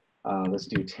quarter. Let's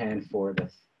do 10 for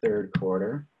the third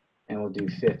quarter, and we'll do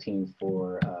 15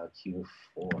 for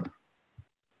Q4.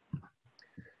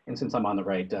 And since I'm on the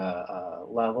right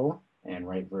level and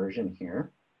right version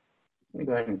here, let me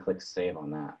go ahead and click Save on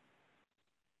that.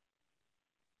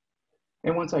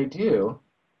 And once I do,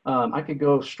 I could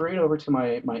go straight over to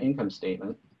my income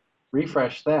statement,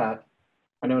 refresh that.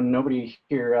 I know nobody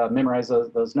here memorized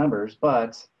those numbers,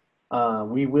 but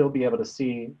we will be able to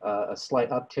see a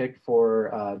slight uptick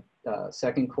for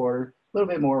second quarter, a little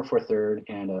bit more for third,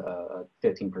 and a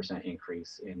 15%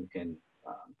 increase in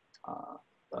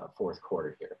fourth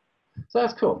quarter here. So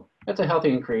that's cool. That's a healthy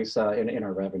increase in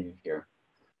our revenue here.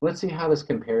 Let's see how this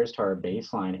compares to our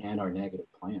baseline and our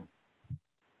negative plan.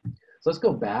 So let's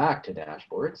go back to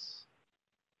dashboards.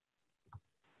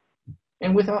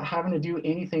 And without having to do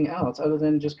anything else other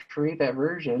than just create that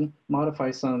version,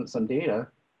 modify some data,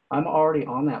 I'm already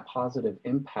on that positive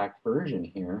impact version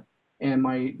here. And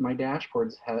my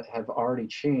dashboards have already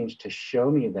changed to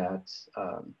show me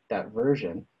that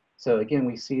version. So again,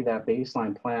 we see that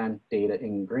baseline plan data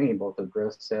in green, both the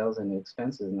gross sales and the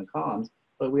expenses in the columns,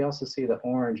 but we also see the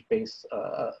orange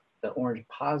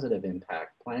positive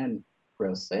impact plan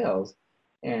gross sales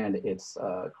and its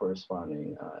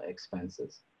corresponding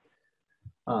expenses.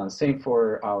 Same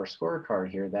for our scorecard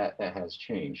here, that has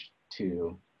changed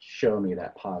to show me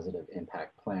that positive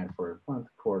impact plan for month,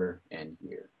 quarter, and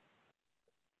year.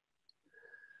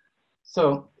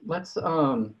 So let's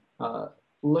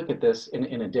look at this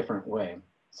in a different way.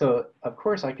 So of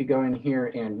course I could go in here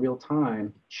and real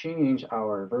time change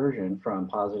our version from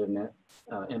positive net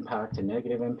impact to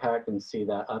negative impact and see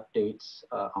that updates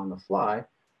on the fly.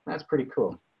 That's pretty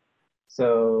cool.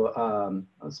 So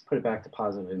let's put it back to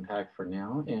positive impact for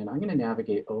now. And I'm going to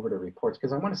navigate over to reports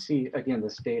because I want to see, again,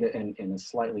 this data in a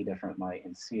slightly different light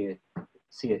and see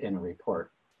it in a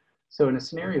report. So in a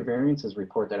scenario variances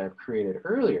report that I've created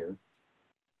earlier,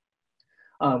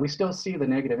 we still see the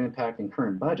negative impact in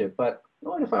current budget, but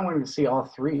what if I wanted to see all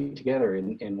three together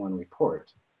in one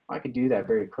report? I could do that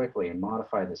very quickly and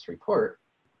modify this report,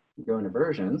 go into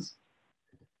versions,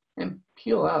 and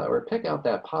peel out or pick out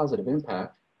that positive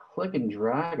impact, click and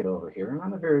drag it over here. And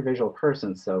I'm a very visual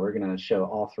person, so we're going to show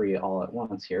all three all at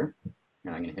once here.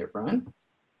 And I'm going to hit run.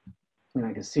 And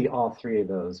I can see all three of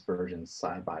those versions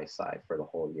side by side for the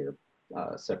whole year,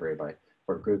 separated by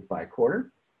or grouped by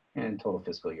quarter and total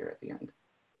fiscal year at the end.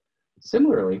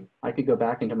 Similarly, I could go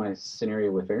back into my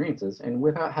scenario with variances, and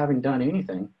without having done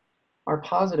anything, our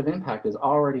positive impact is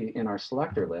already in our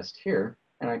selector list here,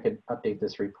 and I could update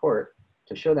this report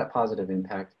to show that positive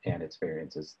impact and its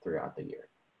variances throughout the year.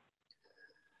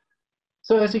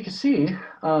 So as you can see,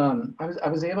 I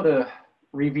was able to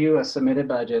review a submitted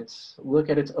budget,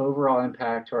 look at its overall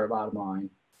impact to our bottom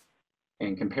line,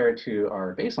 and compare it to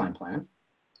our baseline plan.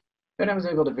 Then I was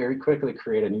able to very quickly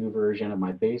create a new version of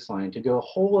my baseline to go a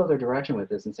whole other direction with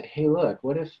this and say, hey, look,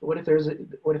 what if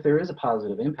there is a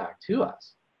positive impact to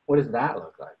us? What does that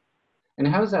look like? And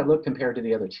how does that look compared to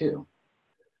the other two?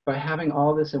 By having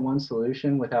all this in one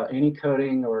solution without any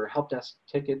coding or help desk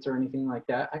tickets or anything like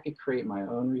that, I could create my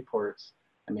own reports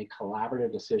and make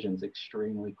collaborative decisions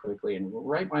extremely quickly and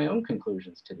write my own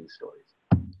conclusions to these stories.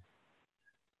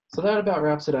 So that about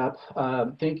wraps it up.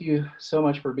 Thank you so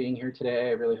much for being here today.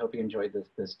 I really hope you enjoyed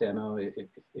this demo.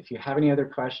 If you have any other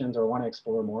questions or want to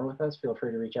explore more with us, feel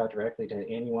free to reach out directly to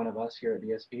any one of us here at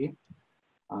BSP.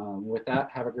 With that,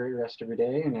 have a great rest of your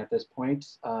day. And at this point,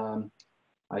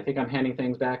 I think I'm handing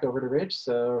things back over to Rich.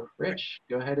 So Rich,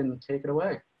 go ahead and take it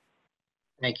away.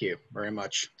 Thank you very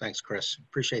much. Thanks, Chris.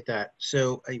 Appreciate that.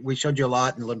 So we showed you a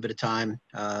lot in a little bit of time.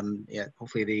 Yeah,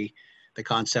 hopefully the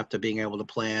concept of being able to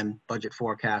plan, budget,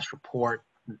 forecast, report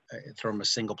from a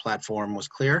single platform was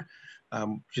clear.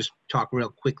 Just talk real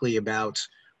quickly about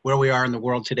where we are in the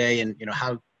world today, and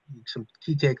how some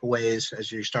key takeaways as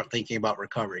you start thinking about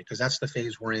recovery, because that's the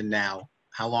phase we're in now.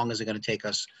 How long is it going to take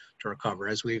us to recover?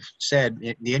 As we've said,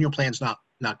 the annual plan's not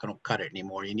going to cut it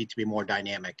anymore. You need to be more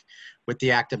dynamic with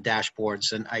the active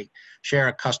dashboards. And I share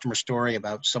a customer story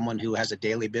about someone who has a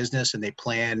daily business and they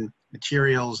plan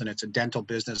materials, and it's a dental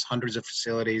business, hundreds of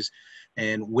facilities.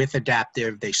 And with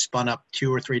Adaptive, they spun up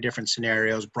 2 or 3 different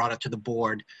scenarios, brought it to the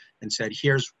board and said,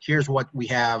 here's what we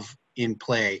have in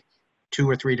play, 2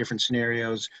 or 3 different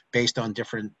scenarios based on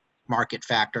different market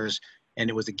factors. And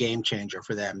it was a game changer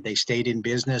for them. They stayed in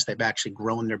business. They've actually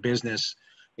grown their business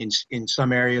in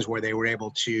some areas where they were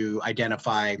able to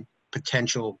identify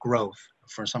potential growth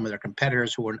for some of their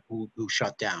competitors who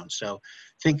shut down. So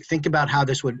think about how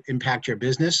this would impact your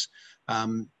business.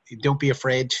 Don't be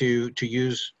afraid to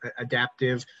use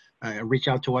Adaptive. Reach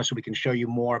out to us so we can show you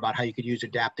more about how you could use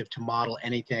Adaptive to model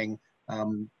anything.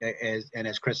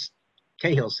 As Chris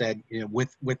Cahill said,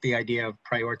 with the idea of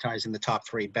prioritizing the top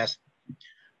 3 best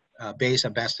base, a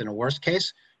best, and a worst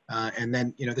case. And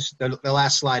then, the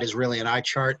last slide is really an eye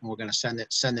chart, and we're going to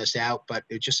send this out, but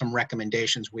it's just some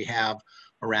recommendations we have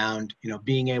around,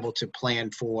 being able to plan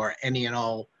for any and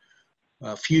all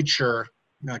future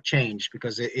change,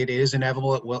 because it is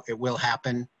inevitable. It will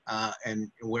happen,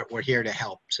 and we're here to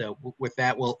help. So with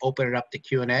that, we'll open it up to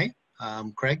Q&A.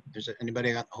 Craig, is there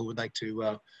anybody who would like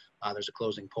to, there's a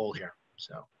closing poll here.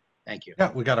 So thank you.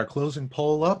 Yeah, we got our closing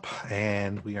poll up,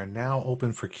 and we are now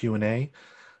open for Q&A.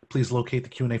 Please locate the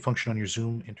Q&A function on your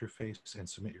Zoom interface and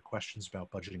submit your questions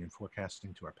about budgeting and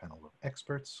forecasting to our panel of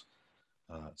experts.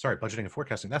 Sorry, budgeting and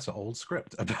forecasting, that's an old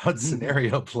script about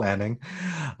scenario planning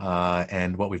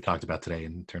and what we've talked about today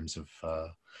in terms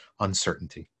of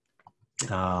uncertainty.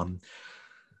 I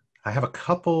have a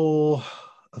couple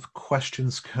of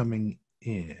questions coming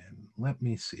in. Let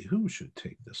me see, who should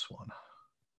take this one?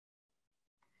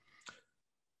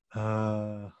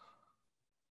 How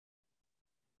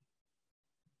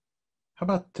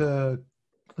about,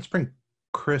 let's bring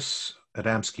Chris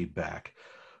Adamski back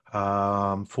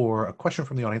for a question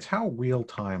from the audience. How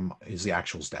real-time is the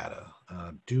actuals data?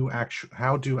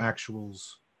 How do actuals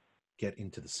get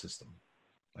into the system?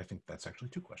 I think that's actually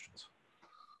 2 questions.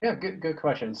 Yeah, good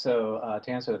question. So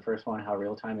to answer the first one, how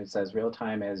real-time, it says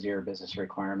real-time as your business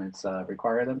requirements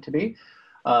require them to be,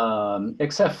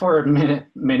 except for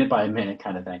minute by minute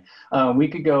kind of thing. We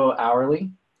could go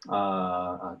hourly,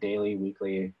 daily,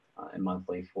 weekly, and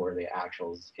monthly for the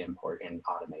actuals import and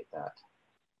automate that.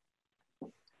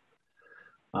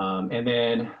 And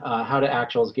then how do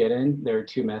actuals get in? There are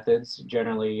 2 methods.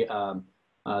 Generally,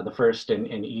 the first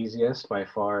and easiest by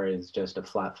far is just a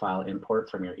flat file import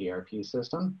from your ERP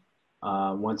system.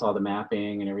 Once all the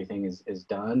mapping and everything is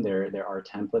done, there are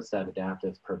templates that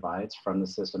Adaptive provides from the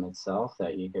system itself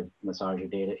that you could massage your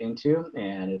data into.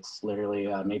 And it's literally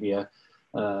maybe a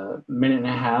minute and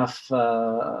a half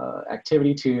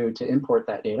activity to import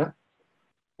that data.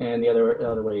 And the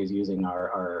other way is using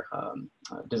our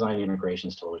design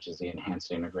integrations tool, which is the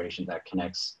enhanced integration that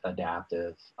connects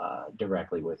Adaptive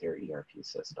directly with your ERP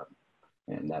system.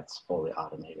 And that's fully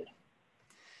automated.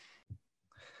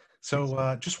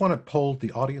 So just want to poll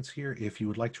the audience here. If you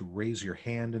would like to raise your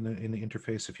hand in the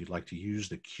interface, if you'd like to use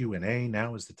the Q&A,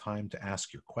 now is the time to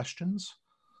ask your questions.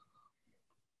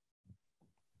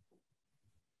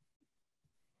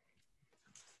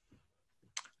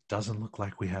 Doesn't look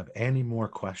like we have any more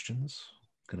questions.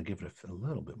 Going to give it a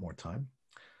little bit more time.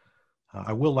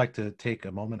 I will like to take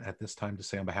a moment at this time to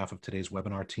say on behalf of today's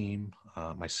webinar team,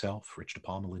 myself, Rich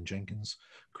DePalma, Lynn Jenkins,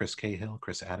 Chris Cahill,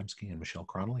 Chris Adamski, and Michelle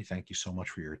Cronley, thank you so much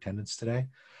for your attendance today.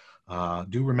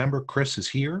 Do remember Chris is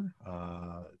here,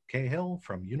 Cahill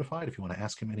from Unified, if you want to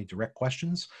ask him any direct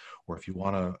questions, or if you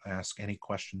want to ask any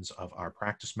questions of our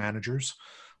practice managers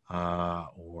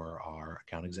or our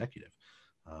account executive.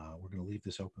 We're going to leave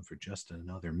this open for just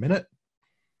another minute.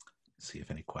 See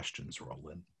if any questions roll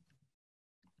in.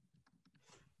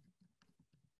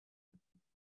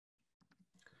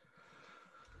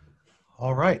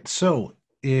 All right, so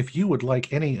if you would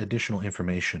like any additional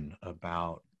information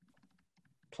about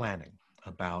planning,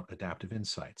 about adaptive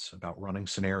insights, about running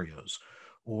scenarios,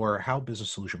 or how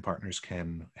business solution partners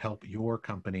can help your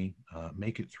company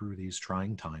make it through these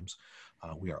trying times,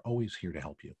 we are always here to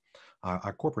help you.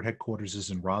 Our corporate headquarters is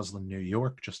in Roslyn, New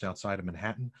York, just outside of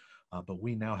Manhattan, but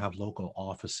we now have local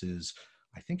offices.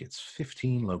 I think it's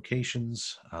 15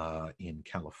 locations in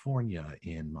California,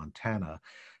 in Montana,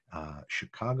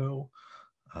 Chicago,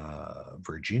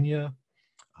 Virginia.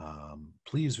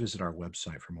 Please visit our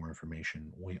website for more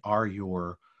information. We are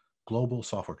your global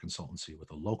software consultancy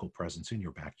with a local presence in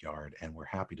your backyard, and we're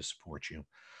happy to support you.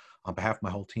 On behalf of my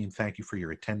whole team, thank you for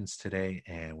your attendance today,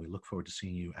 and we look forward to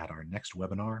seeing you at our next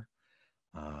webinar.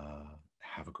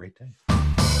 Have a great day.